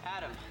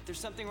 Adam, there's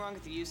something wrong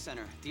at the youth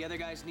center. The other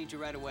guys need you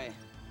right away.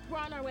 We're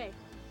on our way.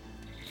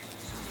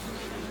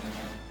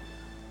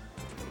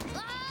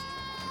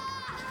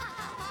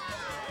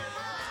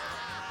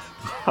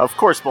 Of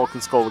course, Bulk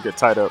and Skull will get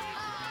tied up.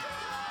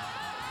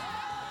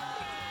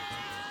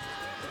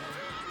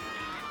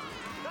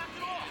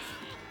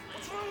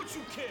 What's wrong with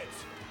you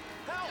kids?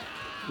 Help!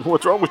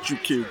 What's wrong with you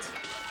kids?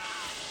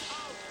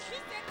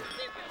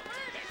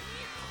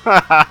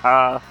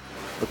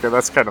 Okay,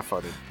 that's kind of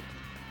funny.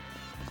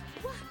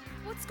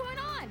 What's going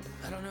on?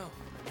 I don't know.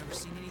 I've never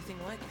seen anything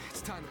like it.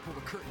 It's time to pull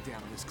the curtain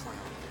down on this clown.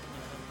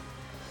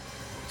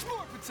 It's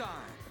morphin'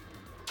 time!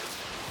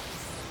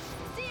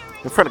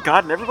 In front of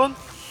God and everyone?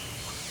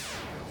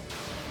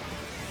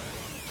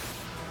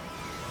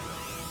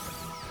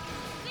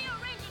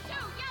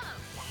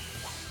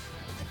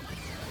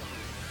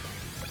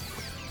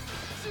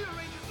 Zero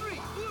Ranger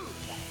 3, blue.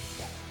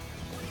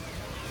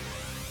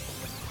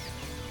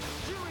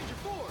 Zero Ranger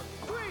 4,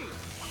 green.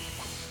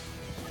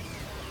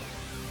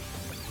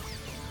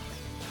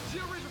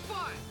 Zero Ranger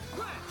 5,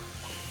 red.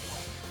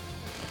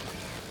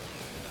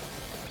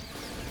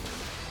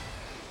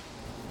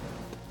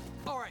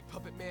 All right,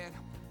 Puppet Man.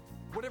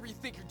 Whatever you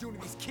think you're doing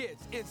to these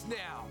kids ends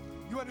now.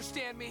 You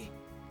understand me?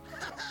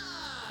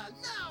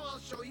 Now I'll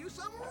show you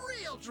some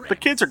real tricks. The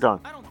kids are gone.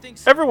 I don't think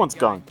so. Everyone's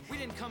big guy. gone. We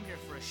didn't come here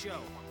for a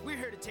show. We're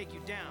here to take you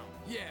down.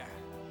 Yeah.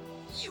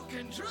 You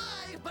can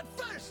try, but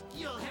first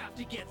you'll have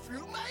to get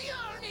through my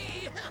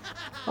army.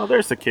 Oh,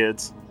 there's the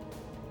kids.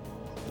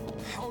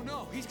 Oh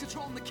no, he's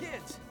controlling the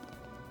kids.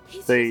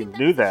 They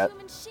knew that.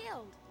 Human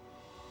shield.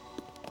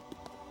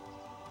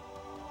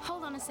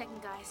 Hold on a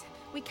second, guys.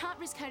 We can't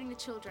risk hurting the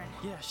children.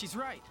 Yeah, she's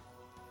right.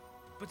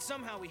 But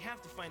somehow we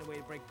have to find a way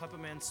to break Puppet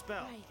Man's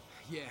spell. Right.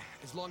 Yeah,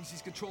 as long as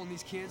he's controlling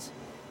these kids,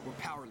 we're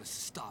powerless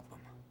to stop him.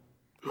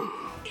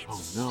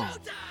 Oh no.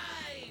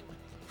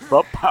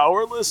 But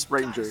powerless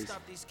Rangers.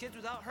 Stop these kids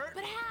without hurt.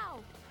 But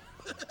how?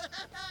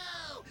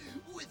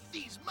 With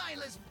these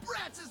mindless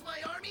brats as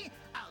my army,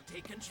 I'll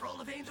take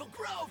control of Angel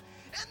Grove,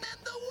 and then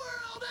the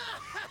world.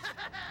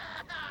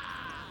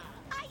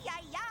 Ay,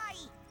 ay, ay.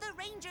 The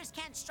Rangers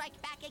can't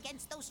strike back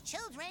against those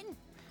children.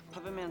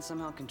 Puppet Man's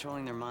somehow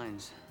controlling their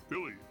minds.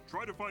 Billy,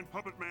 try to find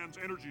Puppet Man's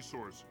energy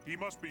source. He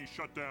must be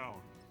shut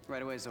down.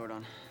 Right away,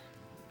 Zordon.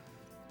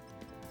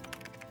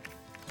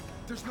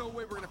 There's no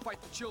way we're gonna fight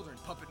the children,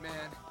 Puppet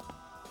Man.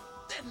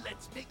 Then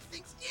let's make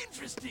things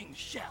interesting,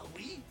 shall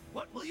we?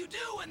 What will you do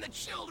when the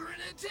children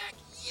attack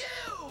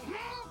you?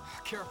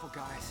 Careful,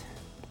 guys.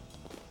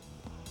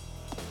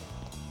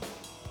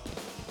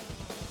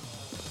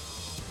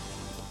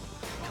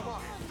 Come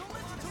on.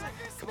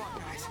 Come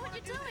on, guys. What are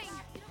you doing?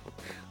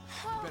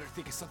 better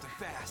think of something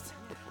fast.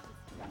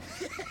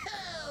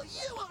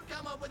 You won't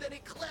come up with any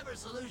clever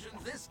solutions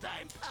this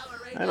time, Power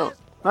Rangers. I don't.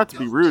 Not to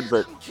be rude,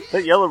 but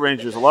that Yellow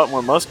Ranger is a lot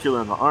more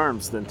muscular in the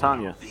arms than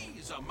Tanya.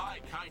 These are my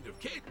kind of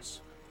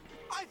kids.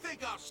 I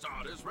think our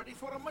star is ready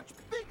for a much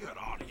bigger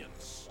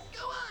audience.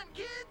 Go on,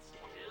 kids.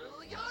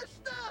 Do your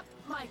stuff.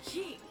 My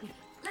king,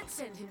 let's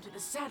send him to the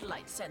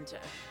satellite center.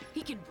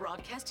 He can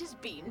broadcast his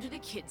beam to the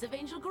kids of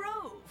Angel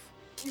Grove.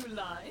 You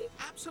like?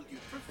 Absolute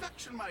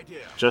perfection, my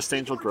dear. Just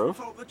Angel Grove?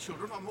 All the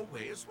children on the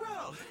way as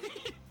well.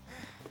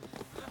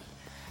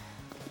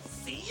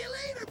 See you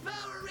later,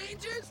 Power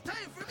Rangers.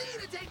 Time for me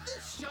to take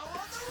this show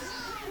on the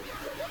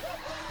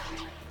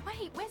road.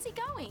 Wait, where's he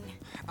going?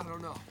 I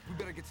don't know. We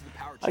better get to the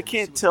power. I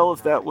can't tell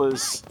if that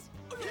was...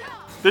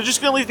 They're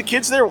just gonna leave the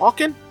kids there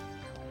walking?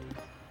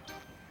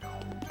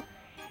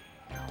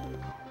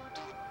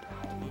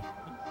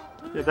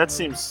 Yeah, that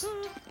seems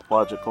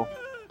logical.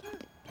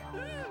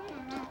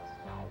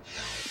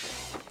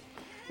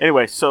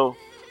 Anyway, so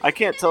I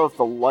can't tell if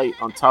the light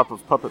on top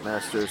of Puppet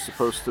Master is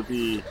supposed to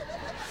be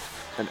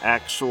an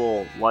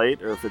actual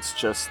light or if it's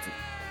just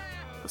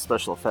a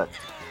special effect.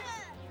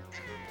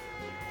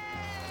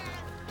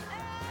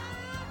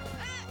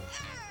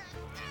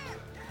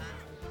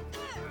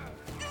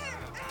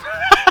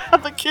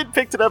 The kid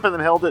picked it up and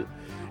then held it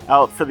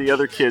out for the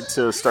other kid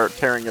to start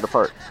tearing it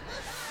apart.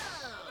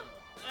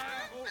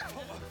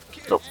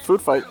 Oh,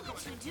 food fight.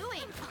 What are you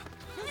doing?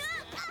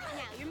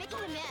 Now, you're making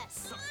a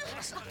mess.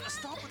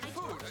 Stop with the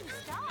food.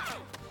 Stop.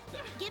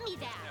 Give me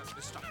that.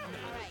 All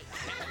right.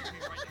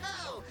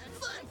 Oh,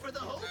 fun for the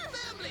whole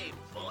family.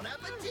 Bon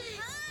appetit.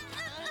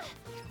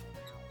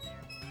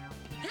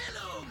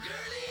 Hello,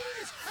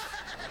 girlies.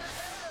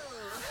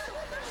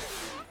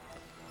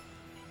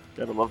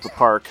 Gotta love the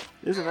park.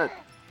 Isn't that...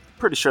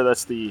 Pretty sure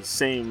that's the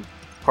same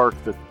park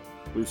that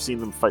we've seen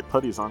them fight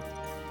putties on.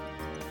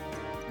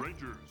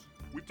 Rangers,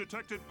 we've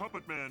detected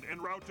Puppet Man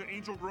en route to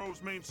Angel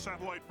Grove's main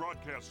satellite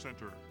broadcast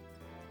center.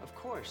 Of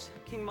course.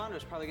 King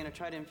Mondo's probably going to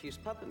try to infuse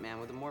Puppet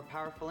Man with a more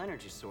powerful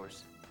energy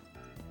source.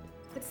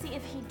 But see,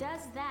 if he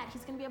does that,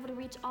 he's going to be able to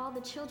reach all the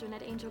children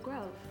at Angel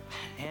Grove.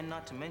 And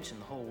not to mention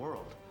the whole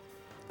world.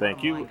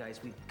 Thank you. Bottom line,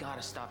 guys, we've got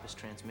to stop his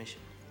transmission.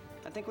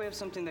 I think we have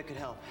something that could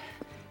help.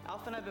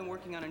 Alpha and I have been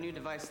working on a new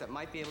device that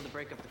might be able to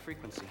break up the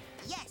frequency.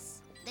 Yes,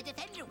 the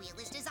Defender Wheel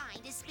is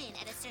designed to spin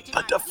at a certain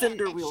A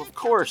Defender RPM Wheel, that of should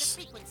course.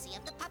 counter the frequency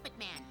of the Puppet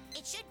Man.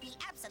 It should be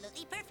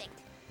absolutely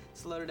perfect.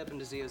 It's loaded up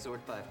into Zeo Zord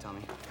 5,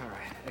 Tommy. All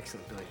right,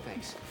 excellent, Billy.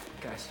 Thanks,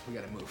 guys. We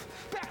gotta move.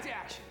 Back to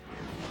action.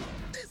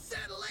 This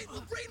satellite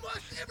will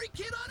brainwash every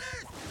kid on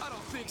Earth. I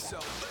don't think so.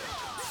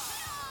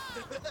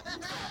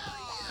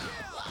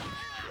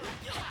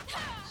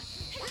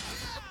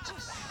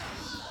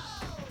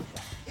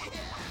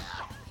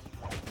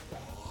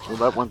 Well,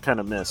 that one kind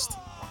of missed.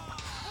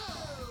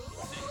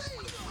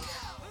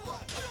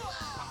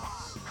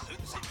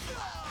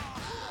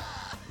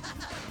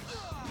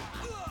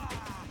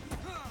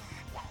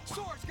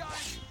 Swords,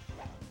 guys.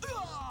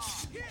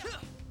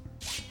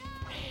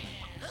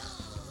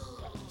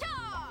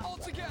 All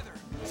together.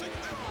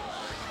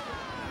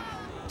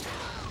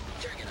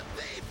 You're gonna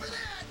pay for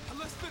that.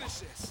 Let's finish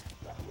this.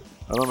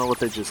 I don't know what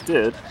they just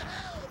did.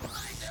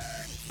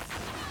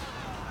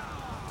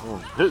 Oh,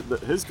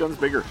 his gun's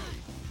bigger.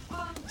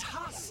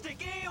 Fantastic,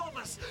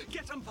 Aeolus!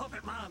 Get him,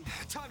 Puppet Man!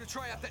 Time to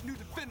try out that new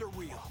Defender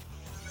Wheel.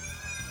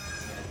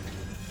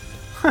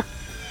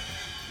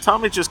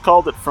 Tommy just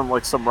called it from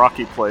like some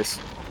rocky place.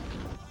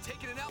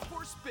 Taking it out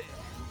for a spin.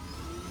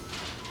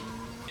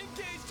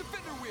 Engage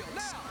Defender Wheel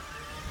now.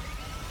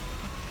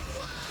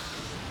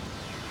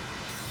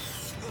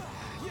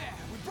 Yeah,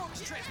 we broke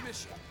his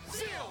transmission.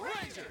 Zeo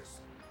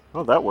Rangers.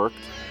 Oh, that worked.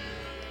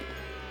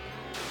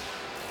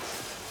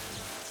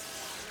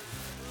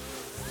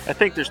 I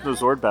think there's no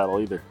Zord battle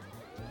either.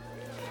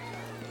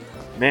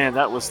 Man,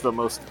 that was the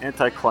most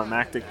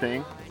anticlimactic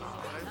thing.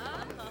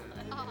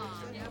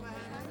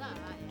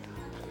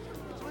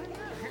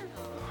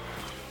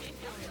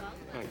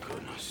 My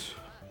goodness.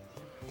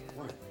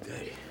 What a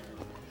day.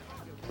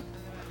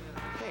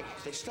 Hey,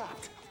 they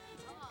stopped.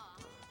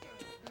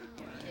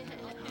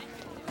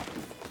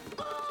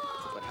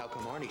 But how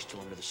come Arnie's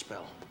still under the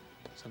spell?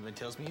 Something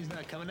tells me he's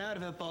not coming out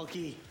of it,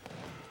 Bulky.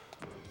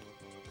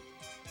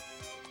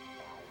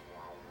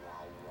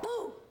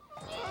 Oh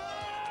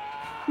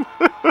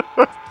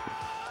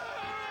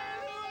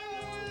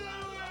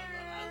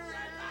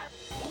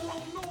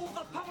no,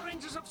 the Power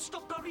Rangers have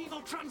stopped our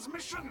evil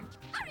transmission!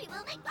 Hurry,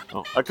 we'll make Puppet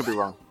Oh, I could be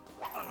wrong.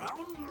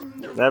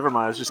 Never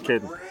mind, I was just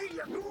kidding. The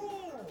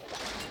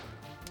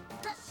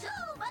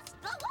show must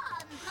go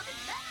on, Puppet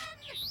Man!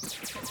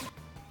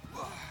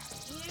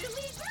 Here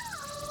we go!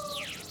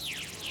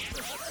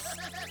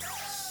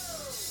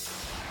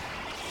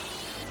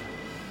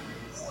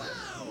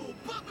 Whoa!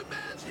 Puppet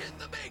Man's hit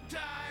the big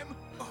time!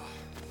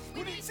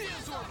 We need Zeo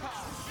Zord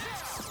power.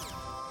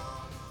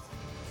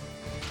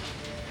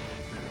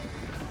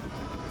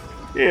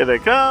 Here they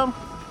come.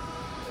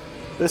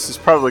 This is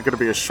probably going to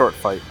be a short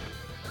fight.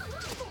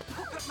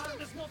 Puppet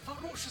Man is more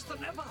ferocious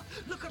than ever.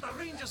 Look at the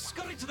Rangers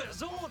scurry to their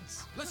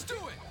zones. Let's do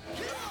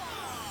it.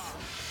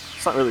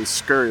 It's not really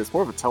scurry, it's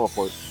more of a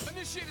teleport.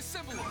 Initiate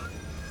assembly.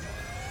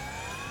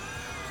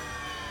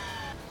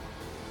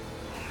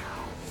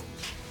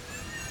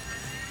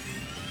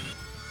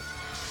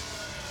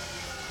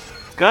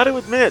 Gotta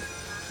admit,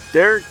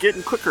 they're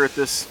getting quicker at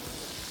this.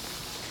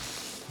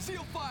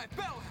 Seal 5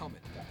 battle helmet.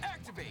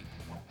 Activate.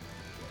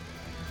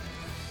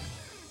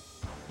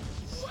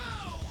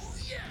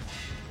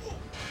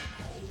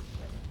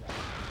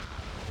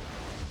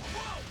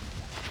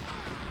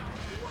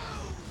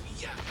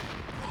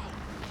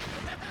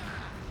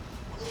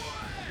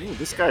 Ooh,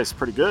 this guy's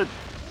pretty good.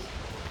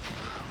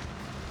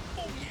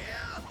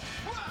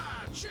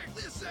 Check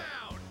this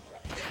out.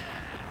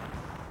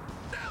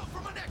 Now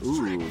for my next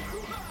Ooh.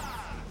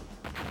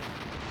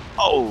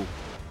 Oh!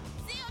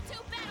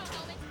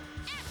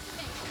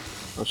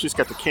 Oh, she's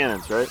got the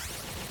cannons, right?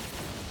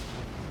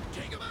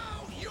 Take him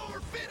out.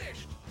 You're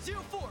finished. Seal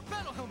 4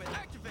 battle helmet.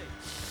 Activate.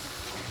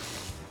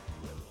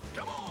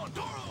 Come on,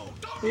 Toro.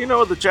 You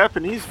know, the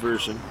Japanese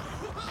version,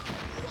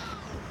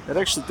 it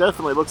actually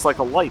definitely looks like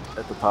a light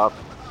at the top.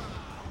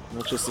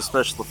 Not just a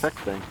special effect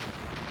thing.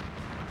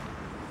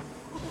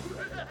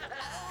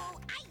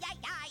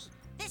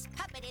 This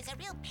puppet is a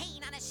real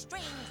pain on a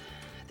string.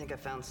 I think I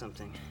found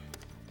something.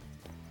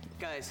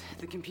 Guys,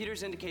 the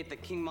computers indicate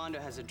that King Mondo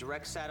has a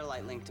direct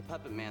satellite link to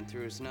Puppet Man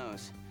through his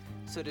nose.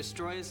 So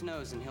destroy his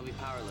nose and he'll be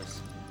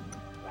powerless.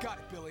 Got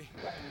it, Billy.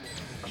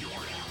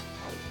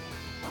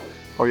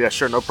 Oh yeah,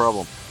 sure, no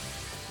problem.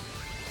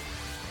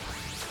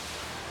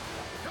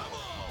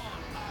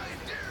 I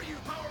dare you,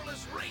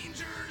 powerless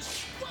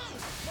Rangers. Whoa!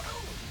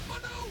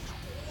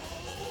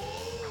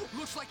 No!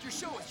 Looks like your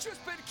show has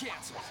just been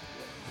canceled.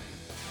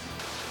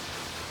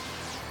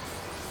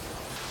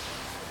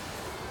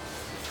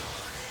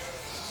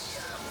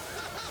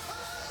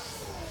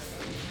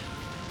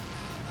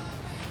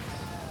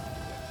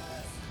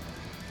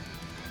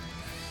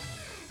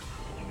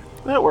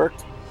 That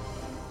worked.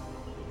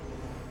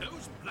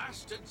 Those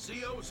blasted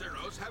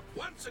Zeo-Zeros have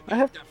once I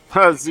again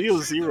have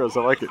Zeo Zeros,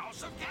 I like it.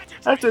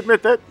 I have to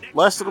admit, that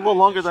lasted a little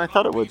longer than I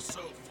thought it would.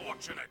 so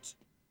fortunate.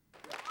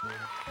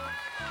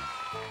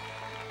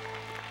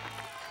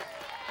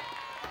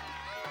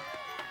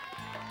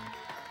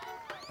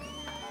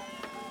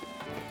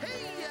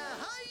 Hey,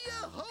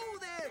 hiya, ho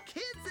there,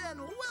 kids, and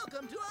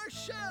welcome to our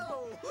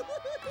show.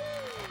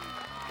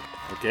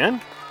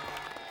 Again?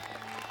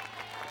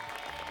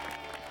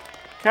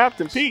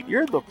 Captain Pete,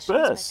 you're the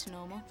best.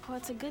 Well,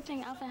 it's a good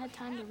thing Alpha had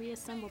time to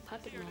reassemble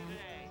Puppet Man.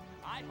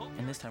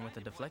 And this time with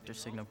the deflector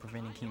signal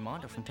preventing King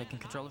Mondo from taking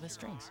control of his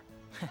strings.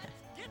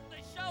 Get the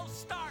show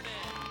started.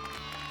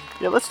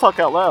 Yeah, let's talk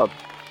out loud.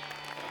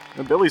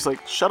 And Billy's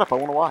like, shut up, I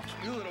want to watch.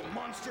 You little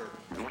monster.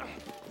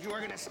 You are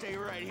gonna stay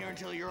right here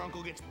until your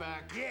uncle gets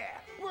back. Yeah,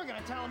 we're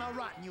gonna tell him how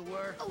rotten you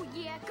were. Oh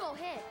yeah, go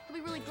ahead. He'll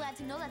be really glad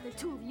to know that the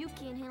two of you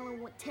can't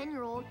handle a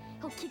 10-year-old.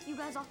 He'll kick you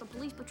guys off the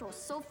police patrol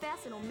so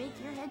fast it'll make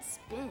your head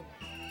spin.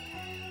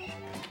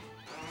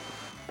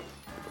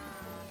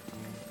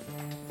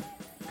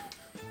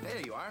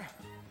 There you are.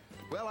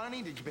 Well,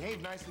 Arnie, did you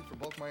behave nicely for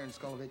Bulkmeyer and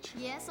Skolovich?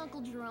 Yes, Uncle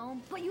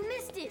Jerome. But you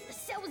missed it. The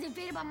set was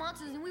invaded by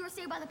monsters and we were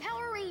saved by the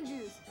Power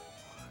Rangers.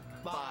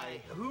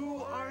 By who,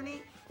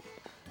 Arnie?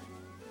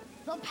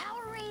 The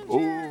Power Rangers.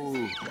 Ooh.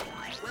 Well, you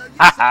said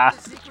the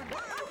secret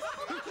word.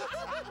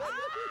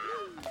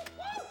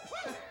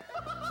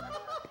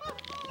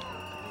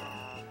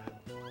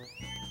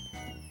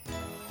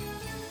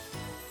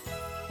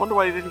 Wonder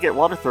why he didn't get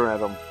water thrown at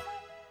him.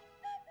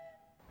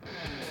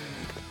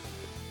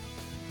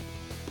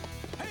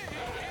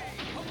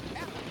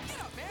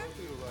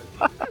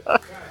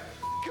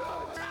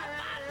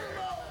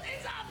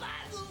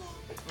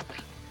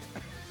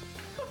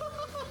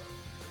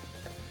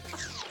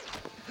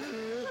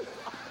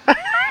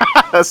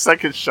 A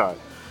second shot.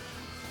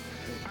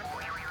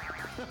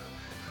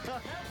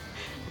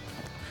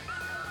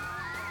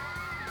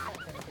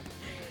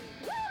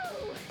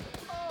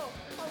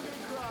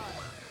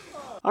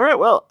 All right,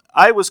 well,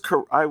 I was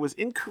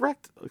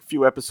incorrect a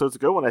few episodes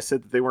ago when I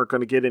said that they weren't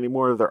going to get any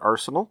more of their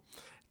arsenal.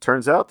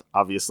 Turns out,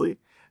 obviously,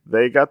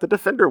 they got the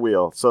Defender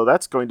Wheel, so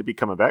that's going to be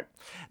coming back.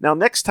 Now,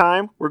 next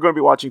time, we're going to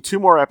be watching 2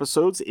 more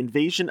episodes,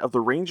 Invasion of the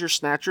Ranger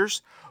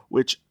Snatchers,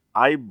 which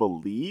I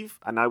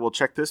believe, and I will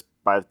check this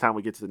by the time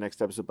we get to the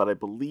next episode, but I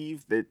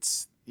believe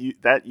that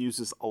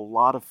uses a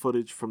lot of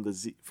footage from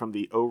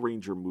the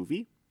O-Ranger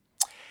movie,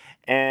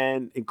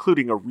 and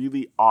including a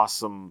really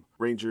awesome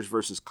Rangers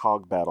versus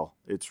Cog battle.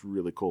 It's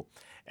really cool.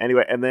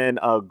 Anyway, and then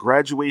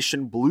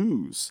Graduation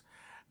Blues,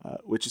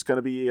 which is going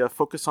to be a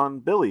focus on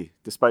Billy,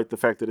 despite the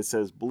fact that it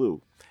says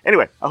blue.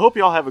 Anyway, I hope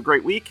you all have a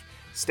great week.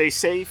 Stay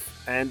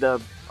safe, and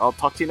I'll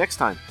talk to you next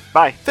time.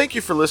 Bye. Thank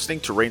you for listening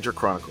to Ranger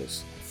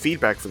Chronicles.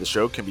 Feedback for the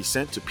show can be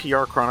sent to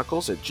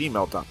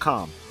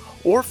prchronicles@gmail.com,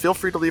 or feel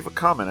free to leave a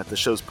comment at the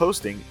show's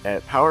posting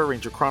at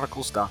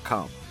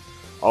powerrangerchronicles.com.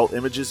 All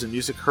images and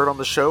music heard on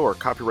the show are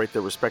copyright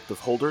their respective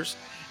holders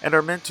and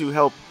are meant to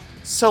help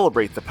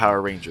celebrate the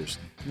Power Rangers.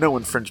 No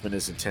infringement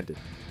is intended.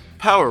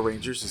 Power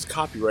Rangers is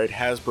copyright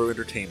Hasbro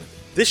Entertainment.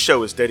 This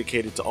show is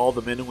dedicated to all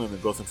the men and women,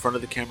 both in front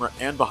of the camera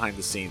and behind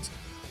the scenes,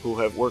 who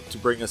have worked to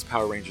bring us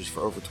Power Rangers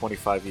for over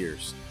 25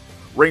 years.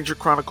 Ranger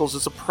Chronicles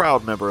is a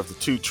proud member of the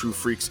Two True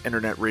Freaks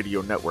Internet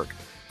Radio Network.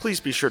 Please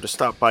be sure to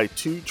stop by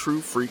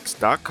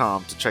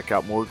twotruefreaks.com to check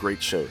out more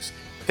great shows.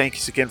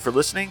 Thanks again for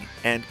listening,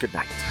 and good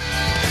night.